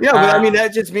 but I mean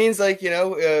that just means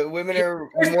women are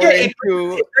more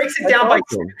into. It breaks it down by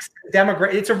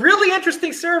demographic. It's a really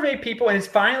interesting survey, people, and it's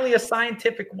finally a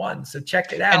scientific one. So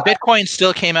check it out. And Bitcoin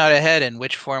still came out ahead. In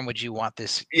which form would you want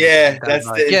this? Yeah, that's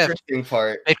the interesting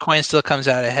part. Bitcoin still comes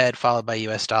out ahead, followed by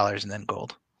U.S. dollars, and then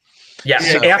gold. Yeah,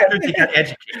 so after they got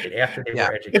educated, were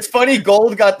educated. It's funny,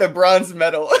 gold got the bronze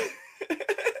medal.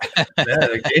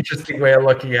 Interesting way of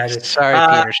looking at it. Sorry,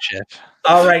 Peter Schiff.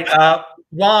 All right,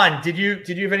 Juan, did you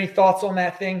have any thoughts on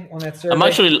that thing, on that survey?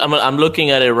 I'm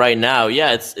looking at it right now.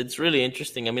 Yeah, it's really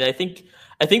interesting. I mean, I think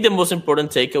the most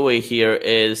important takeaway here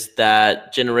is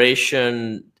that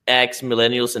Generation X,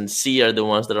 Millennials, and Z are the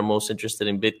ones that are most interested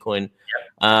in Bitcoin.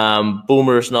 Yep.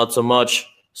 Boomers, not so much.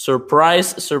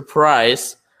 Surprise. This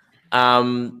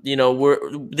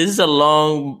is a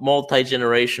long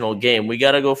multi-generational game. We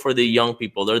got to go for the young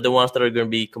people. They're the ones that are going to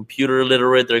be computer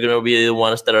literate. They're going to be the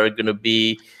ones that are going to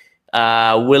be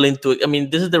willing to. I mean,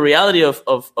 this is the reality of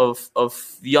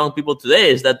young people today,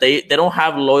 is that they don't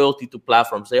have loyalty to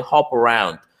platforms. They hop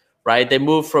around, right? They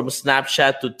move from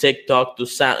Snapchat to TikTok to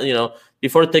sound.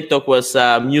 Before TikTok was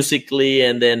Musical.ly,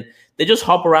 and then they just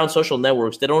hop around social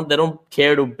networks. They don't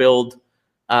care to build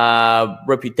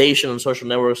reputation on social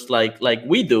networks like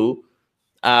we do,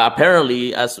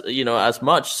 apparently as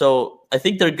much. So I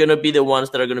think they're going to be the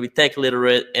ones that are going to be tech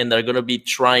literate, and they're going to be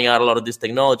trying out a lot of this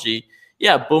technology.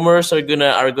 Yeah, boomers are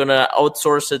gonna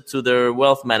outsource it to their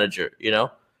wealth manager.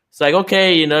 It's like,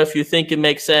 okay, if you think it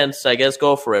makes sense, I guess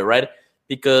go for it, right?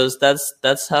 Because that's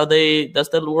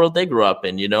the world they grew up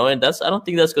in, and I don't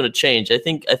think that's going to change. I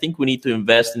think we need to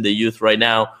invest in the youth right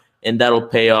now, and that'll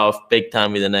pay off big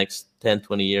time in the next 10,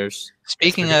 20 years.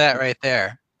 Speaking of that right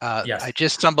there, yes. I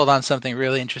just stumbled on something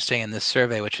really interesting in this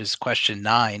survey, which is question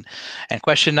 9. And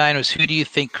question 9 was, who do you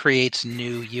think creates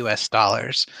new U.S.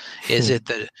 dollars? Is it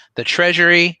the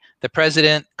Treasury, the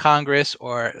President, Congress,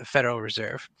 or the Federal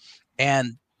Reserve?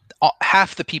 And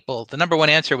half the people, the number one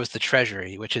answer was the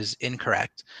Treasury, which is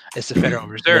incorrect. It's the Federal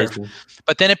Reserve.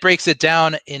 But then it breaks it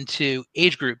down into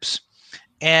age groups.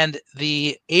 And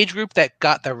the age group that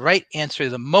got the right answer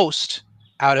the most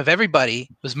out of everybody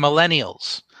was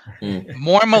millennials.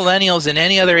 More millennials than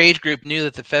any other age group knew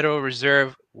that the Federal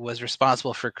Reserve was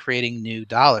responsible for creating new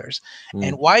dollars.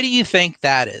 And why do you think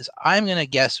that is? I'm going to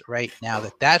guess right now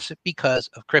that that's because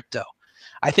of crypto.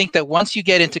 I think that once you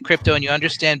get into crypto and you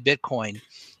understand Bitcoin,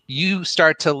 you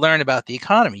start to learn about the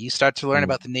economy. You start to learn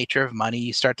about the nature of money.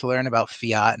 You start to learn about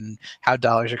fiat and how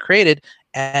dollars are created.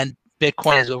 And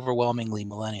Bitcoin is overwhelmingly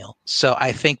millennial. So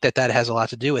I think that has a lot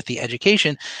to do with the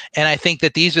education. And I think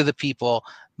that these are the people,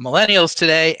 millennials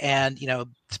today, and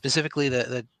specifically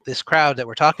this crowd that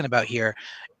we're talking about here,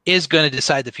 is going to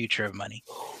decide the future of money.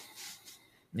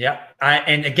 Yeah.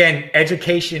 And again,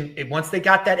 education, once they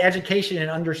got that education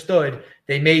and understood,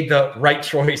 they made the right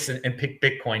choice and picked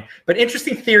Bitcoin. But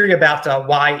interesting theory about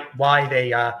why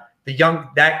they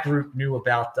that group knew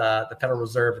about the Federal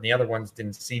Reserve, and the other ones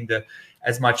didn't seem to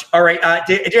as much. All right.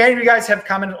 Did any of you guys have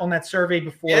commented on that survey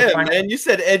before? Yeah, man, you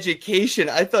said education.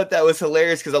 I thought that was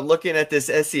hilarious because I'm looking at this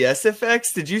SES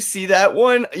effects. Did you see that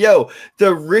one? Yo,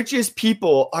 the richest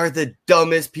people are the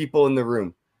dumbest people in the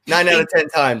room. 9 out of 10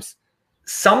 times.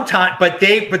 Sometimes, but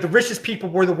the richest people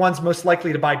were the ones most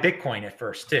likely to buy Bitcoin at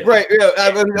first too. Right.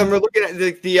 Yeah, we're looking at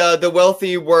the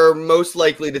wealthy were most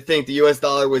likely to think the U.S.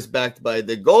 dollar was backed by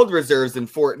the gold reserves in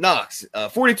Fort Knox,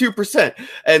 42%,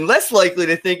 and less likely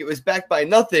to think it was backed by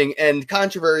nothing. And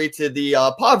contrary to the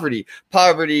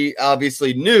poverty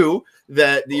obviously knew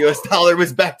that the U.S. dollar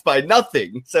was backed by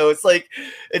nothing. So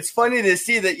it's funny to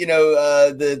see that,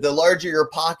 the larger your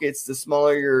pockets, the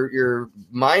smaller your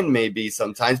mind may be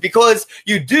sometimes, because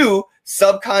you do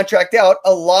subcontract out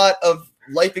a lot of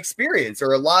life experience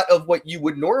or a lot of what you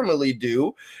would normally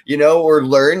do, or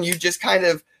learn. You just kind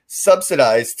of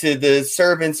subsidize to the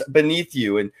servants beneath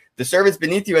you, and the servants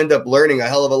beneath you end up learning a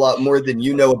hell of a lot more than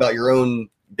you know about your own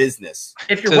business.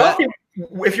 If you're So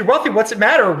wealthy, what's it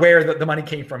matter where the money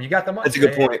came from? You got the money. That's a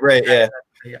good point, right? Yeah.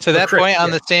 To that Chris, point, on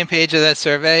yeah. the same page of that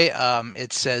survey,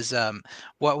 it says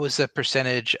what was the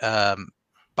percentage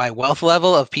by wealth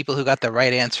level of people who got the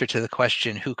right answer to the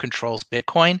question, who controls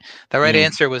Bitcoin? The right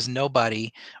answer was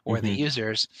nobody, or the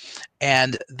users.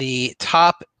 And the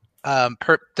top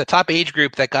the top age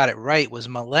group that got it right was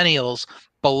millennials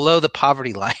below the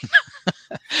poverty line.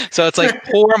 So it's like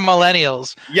poor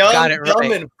millennials Young, got it dumb,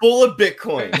 right. and full of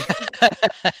Bitcoin.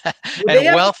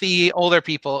 And wealthy older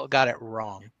people got it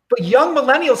wrong. But young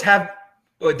millennials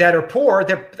that are poor.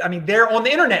 They're on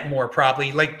the internet more,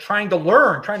 probably, like trying to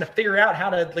learn, trying to figure out how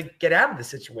to like get out of the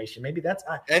situation. Maybe that's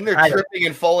and they're tripping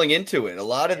and falling into it. A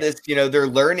lot of this, they're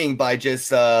learning by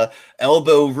just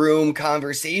elbow room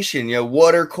conversation.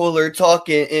 Water cooler talk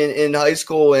in high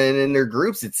school and in their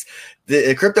groups. It's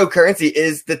the cryptocurrency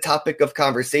is the topic of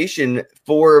conversation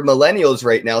for millennials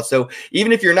right now. So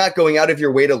even if you're not going out of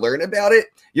your way to learn about it,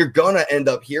 you're gonna end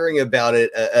up hearing about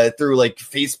it through like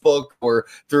Facebook or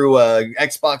through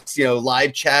Xbox,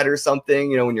 live chat or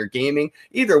something. When you're gaming.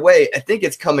 Either way, I think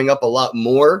it's coming up a lot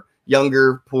more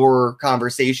younger, poorer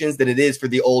conversations than it is for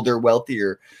the older,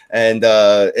 wealthier. And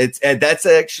that's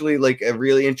actually like a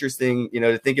really interesting,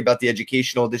 to think about the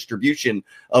educational distribution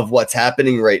of what's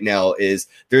happening right now. Is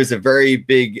there's a very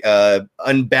big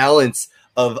unbalance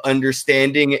of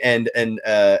understanding and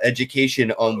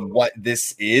education on what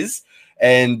this is.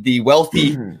 And the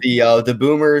wealthy, the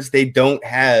boomers, they don't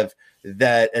have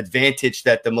that advantage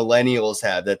that the millennials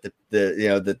have.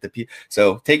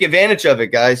 So take advantage of it,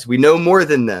 guys. We know more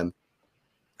than them.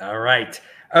 All right.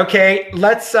 Okay.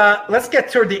 Let's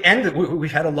get toward the end.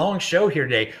 We've had a long show here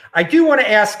today. I do want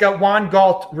to ask Juan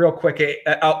Galt real quick.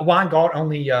 Juan Galt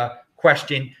only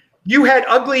question. You had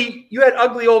ugly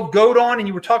old goat on, and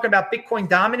you were talking about Bitcoin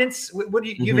dominance. What do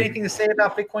you have anything to say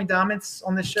about Bitcoin dominance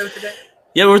on this show today?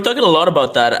 Yeah, we're talking a lot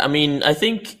about that. I mean, I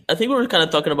think we were kind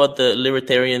of talking about the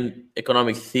libertarian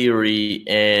economic theory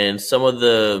and some of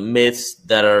the myths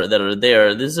that are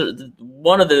there. This is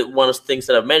one of the things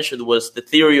that I've mentioned was the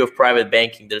theory of private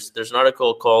banking. There's an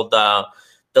article called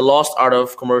 "The Lost Art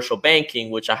of Commercial Banking,"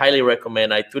 which I highly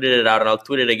recommend. I tweeted it out and I'll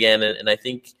tweet it again, and I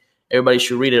think everybody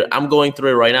should read it. I'm going through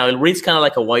it right now. It reads kind of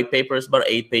like a white paper. It's about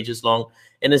 8 pages long,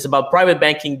 and it's about private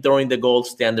banking during the gold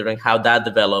standard and how that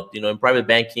developed. In private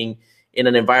banking, in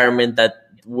an environment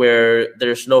where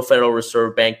there's no Federal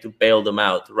Reserve Bank to bail them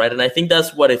out, right? And I think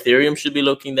that's what Ethereum should be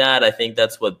looking at. I think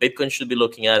that's what Bitcoin should be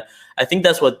looking at. I think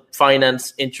that's what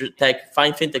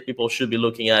fintech people should be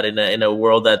looking at in a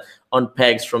world that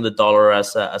unpegs from the dollar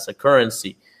as a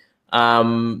currency.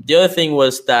 The other thing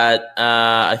was that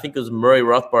I think it was Murray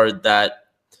Rothbard that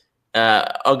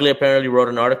Ugly apparently wrote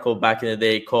an article back in the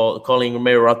day calling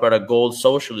Murray Rothbard a gold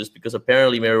socialist, because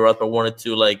apparently Murray Rothbard wanted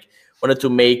to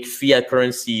make fiat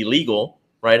currency legal,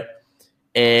 right?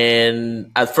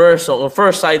 And on first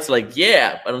sight, it's like,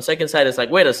 yeah, but on second side, it's like,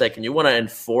 wait a second, you want to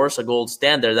enforce a gold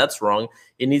standard? That's wrong.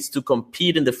 It needs to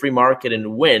compete in the free market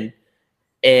and win.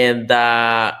 And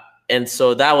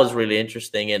so that was really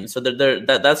interesting. And so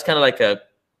that's kind of like a,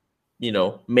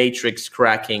 matrix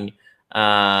cracking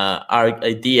our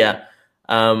idea.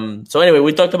 So anyway,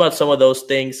 we talked about some of those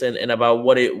things and about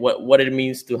what it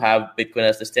means to have Bitcoin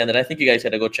as the standard. I think you guys got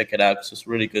to go check it out because it's a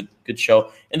really good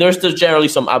show. And there's generally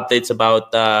some updates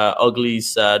about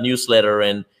Ugly's newsletter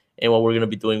and what we're going to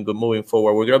be doing moving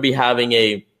forward. We're going to be having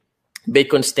a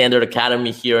Bitcoin Standard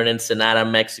Academy here in Ensenada,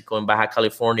 Mexico, in Baja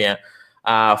California,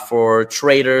 for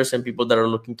traders and people that are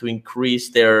looking to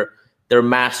increase their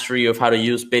mastery of how to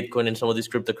use Bitcoin and some of these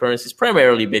cryptocurrencies,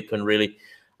 primarily Bitcoin, really.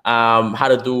 How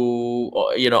to do,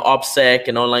 OPSEC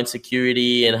and online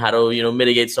security, and how to,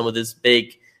 mitigate some of these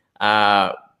big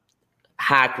hack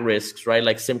risks, right?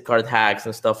 Like SIM card hacks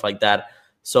and stuff like that.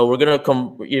 So we're going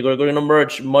to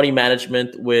merge money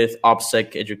management with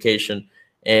OPSEC education.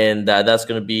 And that's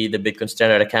going to be the Bitcoin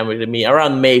Standard Academy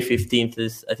around May 15th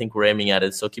is, I think we're aiming at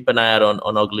it. So keep an eye out on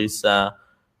Ugly's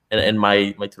and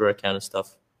my Twitter account and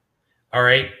stuff. All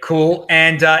right, cool.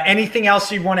 And anything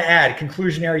else you want to add?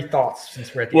 Conclusionary thoughts,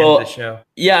 since we're at the end of the show.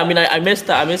 Yeah, I mean, I missed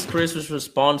Chris's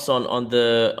response on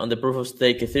the proof of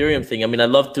stake Ethereum thing. I mean,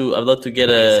 I'd love to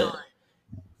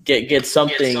get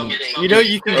something.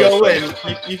 You can go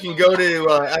you can go to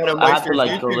Adam Meister's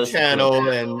YouTube channel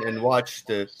and watch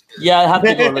the. Yeah, I have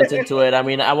to go listen to it. I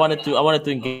mean, I wanted to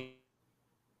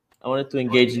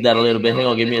engage in that a little bit. Hang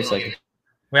on, give me a second.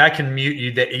 Well, I can mute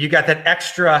you. That you got that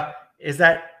extra. Is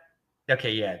that?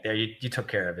 Okay, yeah, there you took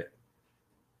care of it.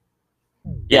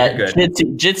 Yeah,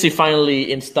 Jitsi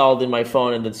finally installed in my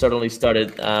phone, and then suddenly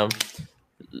started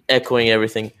echoing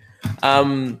everything.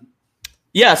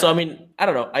 Yeah, so I mean, I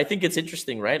don't know. I think it's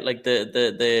interesting, right? Like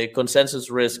the consensus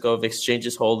risk of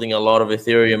exchanges holding a lot of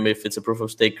Ethereum if it's a proof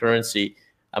of stake currency.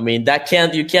 I mean, that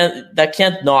can't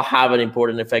not have an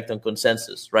important effect on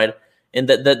consensus, right? And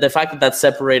the fact that that's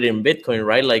separated in Bitcoin,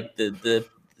 right? Like the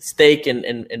stake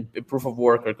and proof of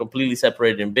work are completely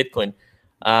separated in Bitcoin.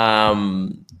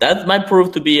 That might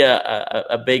prove to be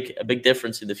a big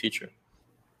difference in the future.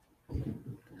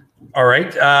 All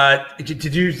right.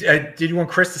 Did you want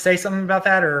Chris to say something about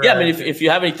that? Or yeah, I mean, if you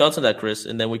have any thoughts on that, Chris,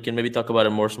 and then we can maybe talk about it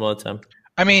more some other time.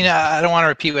 I mean, I don't want to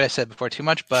repeat what I said before too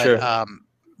much, but Sure.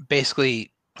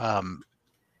 Basically,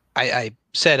 I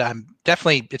said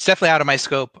it's definitely out of my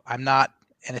scope. I'm not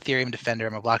an Ethereum defender.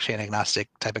 I'm a blockchain agnostic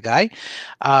type of guy.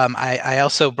 I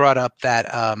also brought up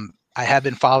that I have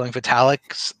been following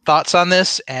Vitalik's thoughts on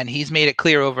this, and he's made it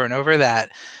clear over and over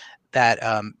that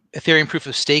Ethereum proof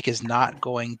of stake is not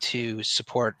going to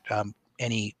support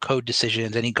any code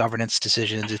decisions, any governance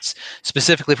decisions. It's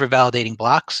specifically for validating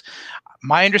blocks.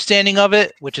 My understanding of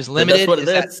it, which is limited,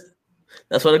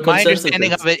 that's what my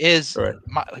understanding of it is. Right.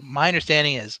 My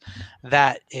understanding is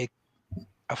that a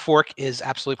fork is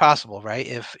absolutely possible, right?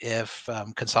 If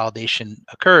consolidation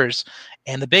occurs,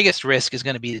 and the biggest risk is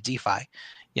going to be the DeFi,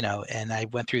 And I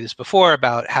went through this before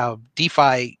about how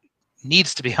DeFi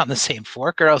needs to be on the same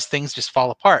fork, or else things just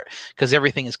fall apart because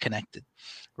everything is connected,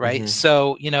 right? Mm-hmm.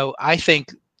 So, I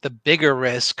think the bigger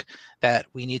risk that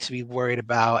we need to be worried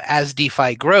about as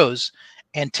DeFi grows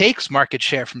and takes market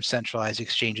share from centralized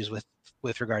exchanges with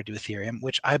regard to Ethereum,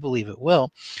 which I believe it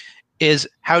will, is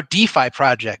how DeFi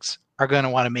projects are going to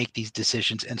want to make these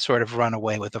decisions and sort of run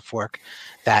away with a fork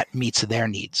that meets their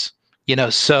needs.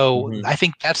 So mm-hmm. I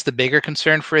think that's the bigger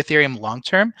concern for Ethereum long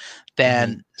term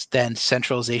than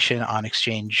centralization on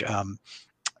exchange.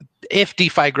 If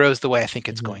DeFi grows the way I think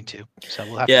it's going to, so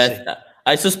we'll have to see.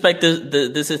 I suspect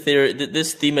this Ethereum,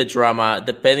 this Steemit drama,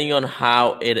 depending on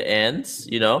how it ends,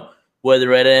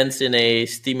 whether it ends in a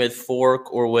Steemit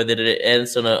fork or whether it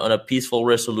ends on a peaceful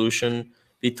resolution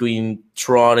between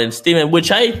Tron and Steemit, which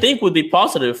I think would be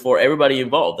positive for everybody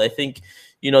involved. I think,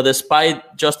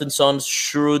 despite Justin Sun's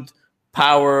shrewd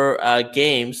power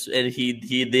games, and he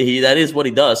that is what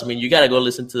he does. I mean, you got to go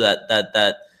listen to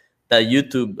that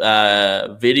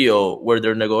YouTube video where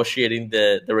they're negotiating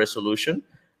the resolution.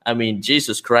 I mean,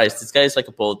 Jesus Christ, this guy is like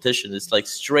a politician. It's like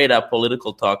straight up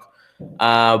political talk.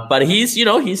 But he's a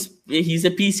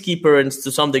peacekeeper, and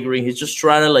to some degree, he's just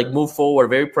trying to like move forward,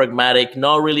 very pragmatic,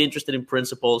 not really interested in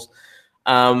principles.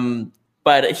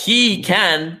 But he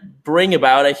can bring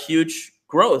about a huge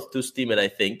growth to Steemit, I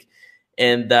think.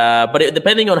 And but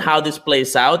depending on how this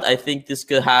plays out, I think this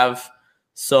could have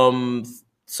some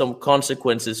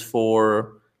consequences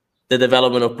for the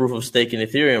development of proof of stake in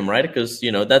Ethereum, right? Because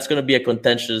that's going to be a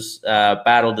contentious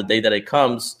battle the day that it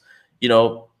comes.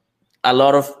 A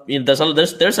lot of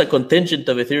there's a contingent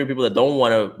of Ethereum people that don't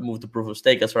want to move to proof of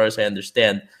stake, as far as I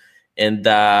understand, and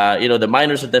the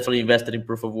miners are definitely invested in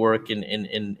proof of work in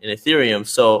Ethereum.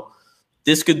 So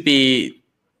this could be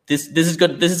this is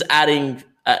good. This is adding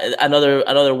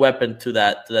another weapon to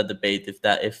that debate.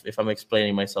 If I'm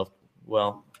explaining myself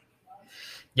well.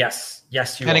 Yes, you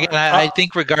and again, I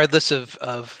think regardless of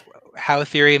how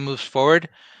Ethereum moves forward,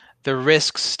 the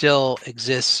risk still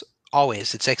exists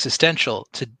always. It's existential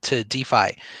to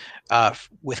DeFi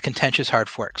with contentious hard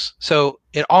forks. So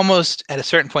it almost at a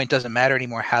certain point doesn't matter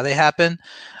anymore how they happen.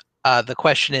 The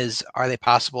question is, are they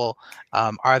possible?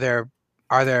 Are there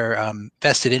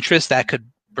vested interests that could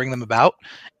bring them about?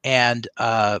 And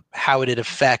how would it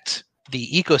affect the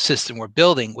ecosystem we're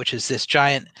building, which is this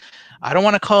giant, I don't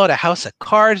want to call it a house of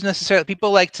cards necessarily.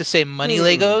 People like to say money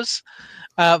Legos,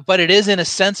 but it is in a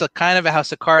sense a kind of a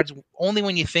house of cards only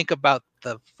when you think about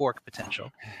the fork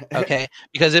potential. Okay,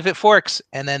 because if it forks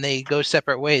and then they go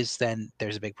separate ways, then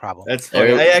there's a big problem. That's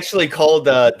funny. I actually called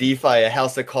DeFi a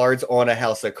house of cards on a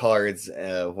house of cards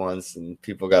once, and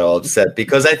people got all upset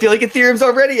because I feel like Ethereum's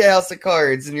already a house of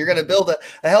cards, and you're going to build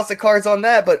a house of cards on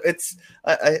that. But it's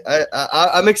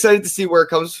I'm excited to see where it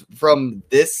comes from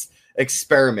this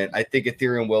experiment. I think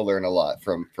Ethereum will learn a lot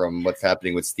from what's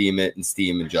happening with Steemit and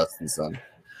Steem and Justin Sun.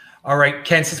 All right,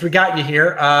 Ken, since we got you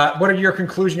here, what are your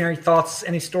conclusionary thoughts?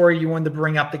 Any story you wanted to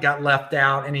bring up that got left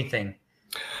out? Anything?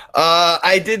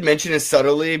 I did mention it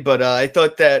subtly, but I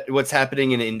thought that what's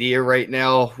happening in India right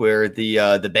now, where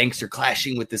the banks are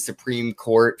clashing with the Supreme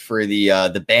Court for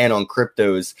the ban on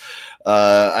cryptos,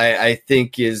 I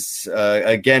think is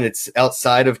again, it's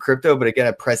outside of crypto, but again,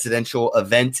 a precedential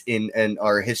event in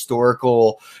our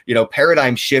historical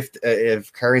paradigm shift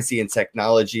of currency and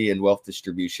technology and wealth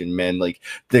distribution. Man, like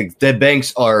the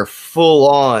banks are full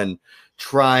on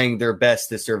trying their best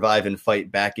to survive and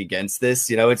fight back against this.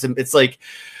 You know, it's like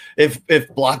if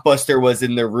Blockbuster was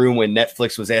in the room when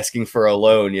Netflix was asking for a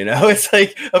loan, you know, it's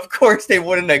like, of course they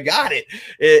wouldn't have got it.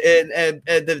 And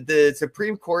the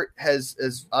Supreme Court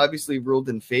has obviously ruled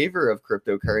in favor of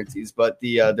cryptocurrencies, but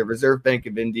the Reserve Bank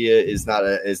of India is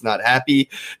not happy.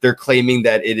 They're claiming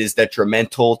that it is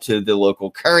detrimental to the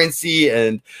local currency,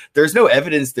 and there's no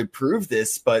evidence to prove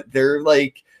this, but their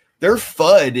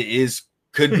FUD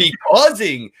could be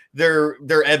causing their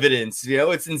evidence. You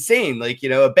know, it's insane. Like, you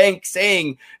know, a bank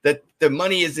saying that the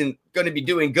money isn't going to be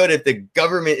doing good if the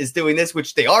government is doing this,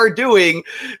 which they are doing,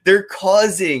 they're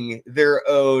causing their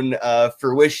own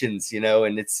fruitions, you know,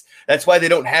 and that's why they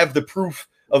don't have the proof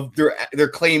of their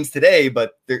claims today,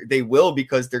 but they will,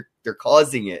 because they're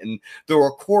causing it, and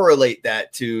they'll correlate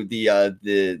that to the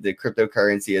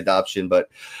cryptocurrency adoption. But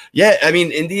yeah, I mean,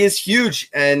 India is huge,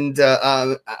 and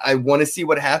I want to see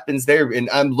what happens there, and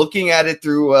I'm looking at it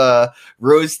through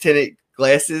rose tinted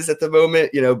glasses at the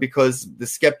moment, you know, because the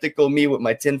skeptical me with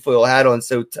my tinfoil hat on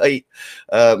so tight,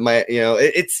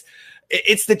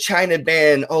 it's the China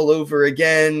ban all over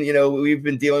again. You know, we've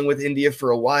been dealing with India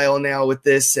for a while now with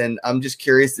this, and I'm just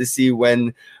curious to see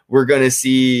when we're going to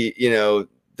see, you know,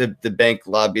 the bank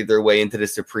lobby their way into the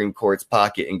Supreme Court's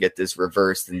pocket and get this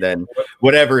reversed. And then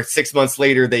whatever, 6 months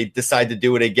later, they decide to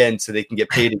do it again so they can get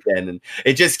paid again. And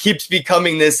it just keeps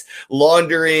becoming this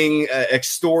laundering,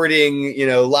 extorting, you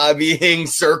know, lobbying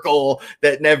circle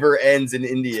that never ends in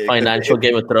India. Financial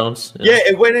Game of Thrones. Yeah,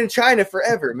 it went in China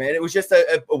forever, man. It was just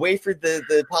a way for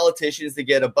the politicians to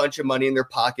get a bunch of money in their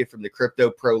pocket from the crypto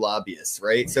pro lobbyists,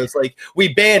 right? So it's like,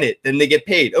 we ban it, then they get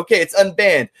paid. Okay, it's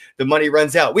unbanned. The money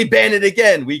runs out. We ban it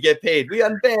again. We get paid. We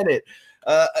unban it.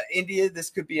 India, this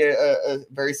could be a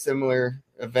very similar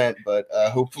event, but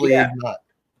hopefully not.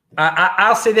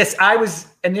 I'll say this. I was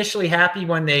initially happy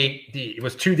when it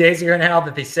was 2 days ago now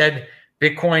that they said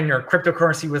Bitcoin or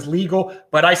cryptocurrency was legal.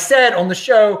 But I said on the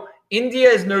show, India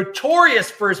is notorious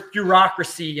for its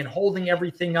bureaucracy and holding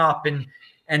everything up. And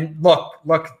look,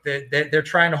 they're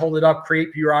trying to hold it up,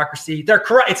 create bureaucracy. They're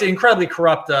corrupt. It's an incredibly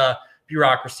corrupt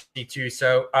bureaucracy too.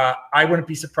 So I wouldn't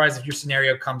be surprised if your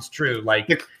scenario comes true. Like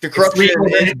the corruption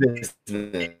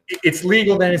it's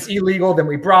legal, then it's illegal, then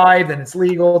we bribe, then it's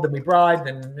legal, then we bribe,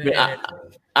 then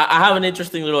I have an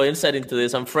interesting little insight into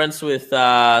this. I'm friends with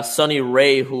Sonny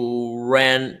Ray, who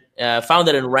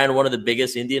founded and ran one of the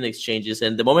biggest Indian exchanges.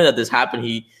 And the moment that this happened,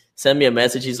 he sent me a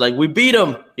message. He's like, "We beat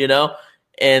him," you know,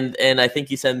 and I think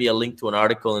he sent me a link to an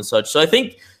article and such. So I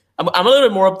think I'm a little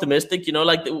bit more optimistic, you know,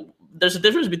 like there's a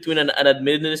difference between an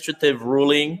administrative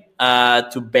ruling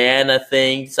to ban a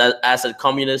thing as a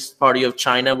Communist Party of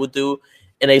China would do,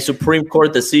 and a Supreme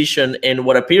Court decision in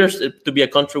what appears to be a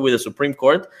country with a Supreme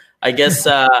Court. I guess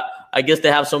they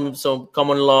have some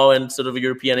common law and sort of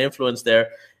European influence there.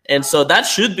 And so that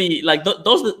should be like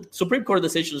those Supreme Court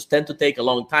decisions tend to take a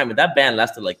long time. And that ban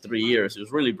lasted like 3 years. It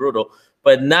was really brutal.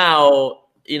 But now,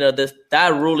 you know,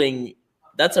 that ruling,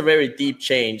 that's a very deep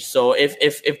change. So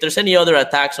if there's any other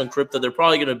attacks on crypto, they're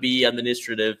probably going to be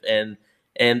administrative and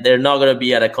they're not going to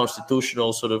be at a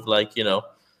constitutional sort of like, you know,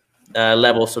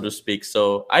 level, so to speak.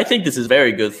 So I think this is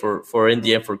very good for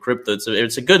India and for crypto.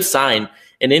 It's a good sign.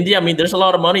 In India, I mean, there's a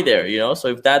lot of money there, you know. So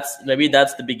if that's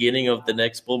the beginning of the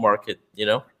next bull market, you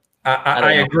know.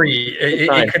 I agree.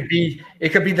 It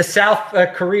could be the South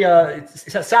Korea.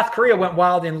 South Korea went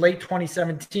wild in late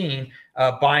 2017,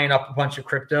 buying up a bunch of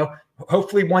crypto.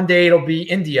 Hopefully one day it'll be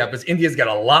India, because India's got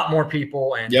a lot more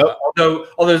people, and although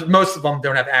most of them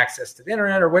don't have access to the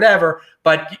internet or whatever,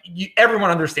 but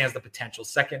everyone understands the potential.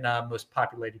 Second most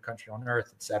populated country on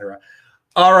earth, etc.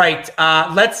 All right,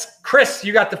 Chris,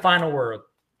 you got the final word.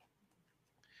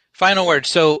 Final word.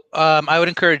 So I would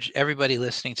encourage everybody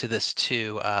listening to this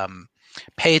to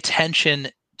pay attention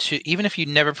to, even if you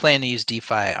never plan to use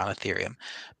DeFi on Ethereum,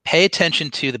 pay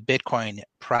attention to the Bitcoin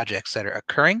projects that are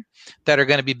occurring, that are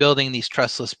going to be building these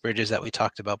trustless bridges that we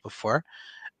talked about before.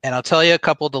 And I'll tell you a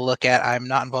couple to look at. I'm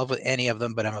not involved with any of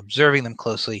them, but I'm observing them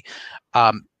closely.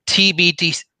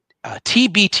 TBTC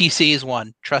is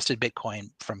one, Trusted Bitcoin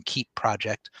from Keep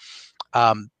Project.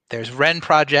 There's Ren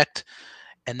Project.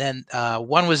 And then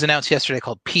one was announced yesterday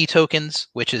called P Tokens,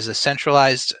 which is a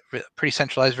pretty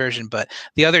centralized version. But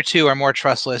the other two are more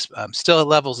trustless, still at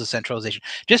levels of centralization.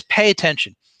 Just pay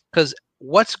attention, because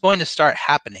what's going to start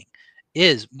happening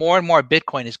is more and more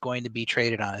Bitcoin is going to be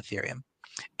traded on Ethereum.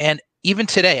 And even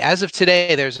today, as of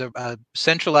today, there's a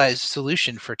centralized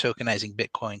solution for tokenizing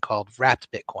Bitcoin called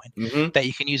Wrapped Bitcoin that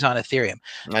you can use on Ethereum.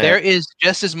 There is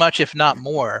just as much, if not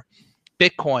more,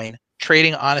 Bitcoin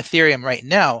trading on Ethereum right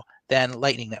now than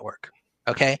Lightning Network.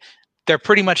 Okay, they're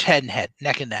pretty much head and head,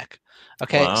 neck and neck.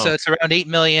 Okay, Wow. so it's around 8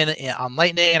 million on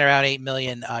Lightning and around 8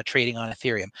 million trading on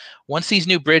Ethereum. Once these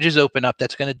new bridges open up,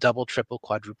 that's going to double, triple,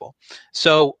 quadruple.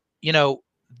 So,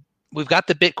 we've got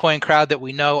the Bitcoin crowd that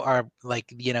we know are like,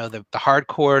 the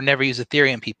hardcore, never use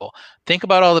Ethereum people. Think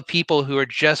about all the people who are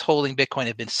just holding Bitcoin,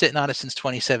 have been sitting on it since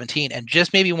 2017, and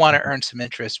just maybe want to earn some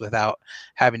interest without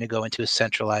having to go into a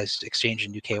centralized exchange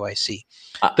and do KYC.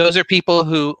 Those are people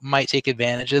who might take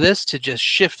advantage of this to just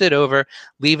shift it over,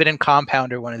 leave it in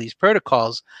Compound or one of these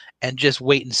protocols, and just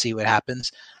wait and see what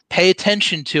happens. Pay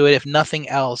attention to it. If nothing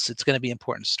else, it's going to be an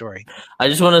important story. I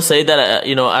just want to say that,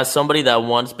 as somebody that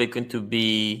wants Bitcoin to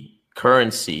be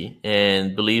currency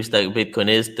and believes that Bitcoin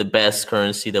is the best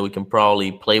currency that we can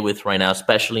probably play with right now,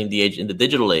 especially in the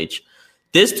digital age,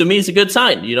 this to me is a good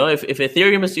sign. If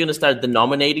Ethereum is going to start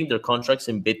denominating their contracts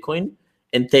in Bitcoin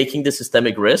and taking the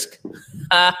systemic risk,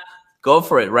 go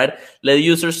for it, right? Let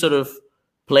users sort of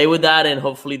play with that, and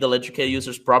hopefully they'll educate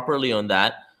users properly on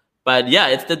that. But yeah,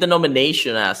 it's the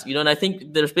denomination and I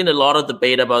think there's been a lot of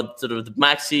debate about sort of the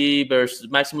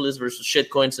maximalist versus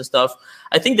shitcoins and stuff.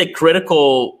 I think the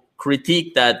critical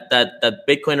critique that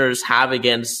Bitcoiners have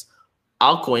against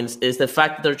altcoins is the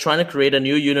fact that they're trying to create a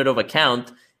new unit of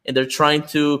account, and they're trying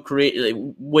to create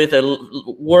with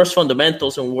worse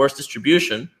fundamentals and worse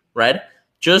distribution, right?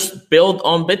 Just build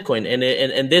on Bitcoin,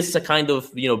 and this is a kind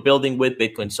of building with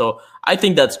Bitcoin. So I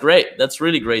think that's great. That's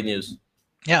really great news.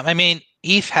 Yeah, I mean,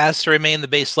 ETH has to remain the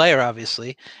base layer,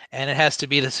 obviously, and it has to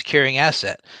be the securing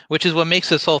asset, which is what makes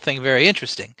this whole thing very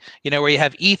interesting. Where you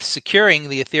have ETH securing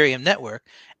the Ethereum network,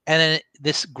 and then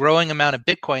this growing amount of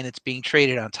Bitcoin that's being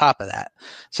traded on top of that.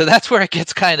 So that's where it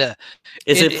gets kind of.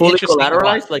 Is it fully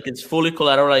collateralized? Like it's fully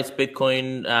collateralized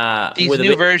Bitcoin. These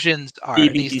new versions are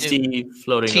TBTC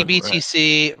floating.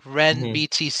 TBTC, REN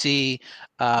BTC,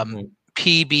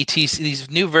 PBTC.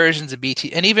 These new versions of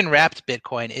BT, and even wrapped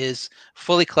Bitcoin is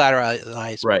fully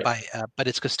collateralized by, but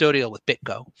it's custodial with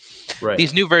BitGo. Right.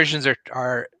 These new versions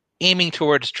are aiming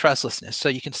towards trustlessness, so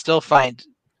you can still find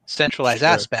centralized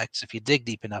aspects if you dig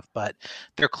deep enough, but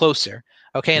they're closer.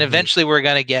 Okay, and eventually we're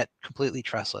going to get completely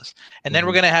trustless, and then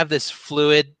we're going to have this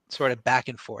fluid sort of back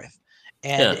and forth,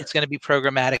 and it's going to be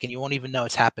programmatic, and you won't even know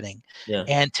it's happening.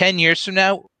 And 10 years from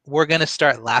now, we're going to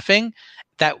start laughing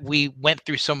that we went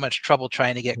through so much trouble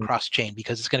trying to get cross-chain,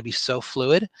 because it's going to be so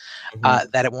fluid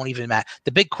that it won't even matter.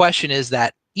 The big question is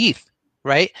that ETH,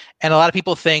 right? And a lot of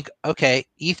people think, okay,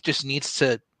 ETH just needs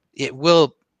to, it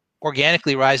will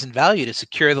organically rise in value to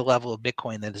secure the level of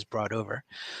Bitcoin that is brought over.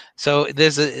 So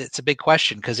it's a big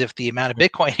question, because if the amount of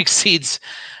Bitcoin exceeds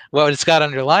what it's got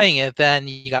underlying it, then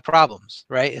you got problems,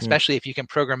 right? Especially if you can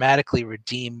programmatically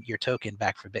redeem your token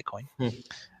back for Bitcoin.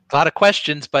 A lot of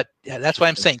questions, but that's why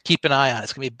I'm saying keep an eye on it.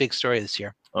 It's going to be a big story this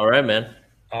year. All right, man.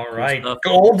 All right.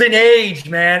 Golden age,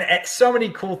 man. So many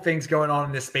cool things going on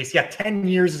in this space. Yeah, 10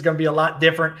 years is going to be a lot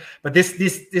different, but this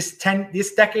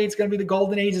decade is going to be the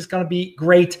golden age. It's going to be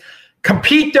great.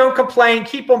 Compete, don't complain.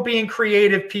 Keep on being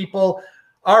creative, people.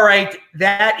 All right,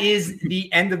 that is the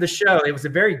end of the show. It was a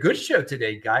very good show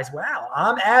today, guys. Wow.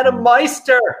 I'm Adam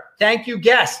Meister. Thank you,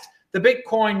 guest. The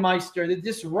Bitcoin Meister, the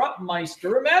Disrupt Meister.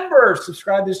 Remember,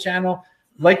 subscribe to this channel.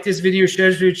 Like this video, share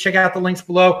this video, check out the links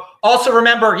below. Also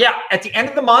remember, at the end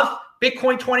of the month,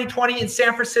 Bitcoin 2020 in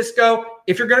San Francisco.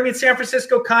 If you're going to be in San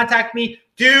Francisco, contact me.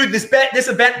 Dude, this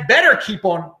event better keep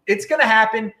on. It's going to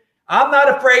happen. I'm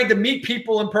not afraid to meet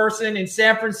people in person in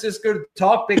San Francisco to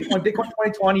talk Bitcoin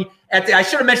 2020. I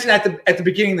should have mentioned that at the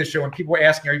beginning of the show when people were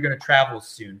asking, are you going to travel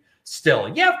soon?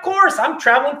 Still, yeah, of course. I'm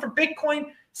traveling for Bitcoin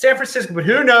San Francisco, but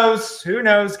who knows? Who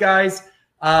knows, guys?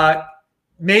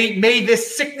 May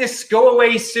this sickness go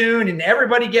away soon and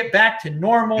everybody get back to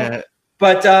normal.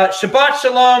 But Shabbat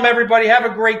Shalom, everybody. Have a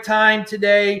great time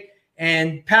today,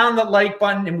 and pound the like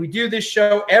button. And we do this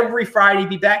show every Friday.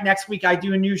 Be back next week. I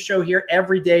do a new show here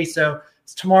every day. So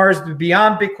tomorrow's the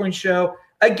Beyond Bitcoin show.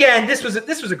 Again, this was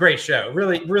a great show.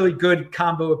 Really, really good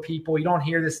combo of people. You don't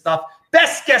hear this stuff.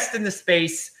 Best guest in the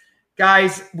space.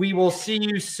 Guys, we will see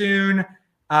you soon.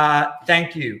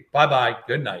 Thank you. Bye-bye.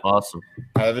 Good night. Awesome.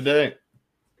 Have a day.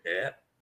 Yeah.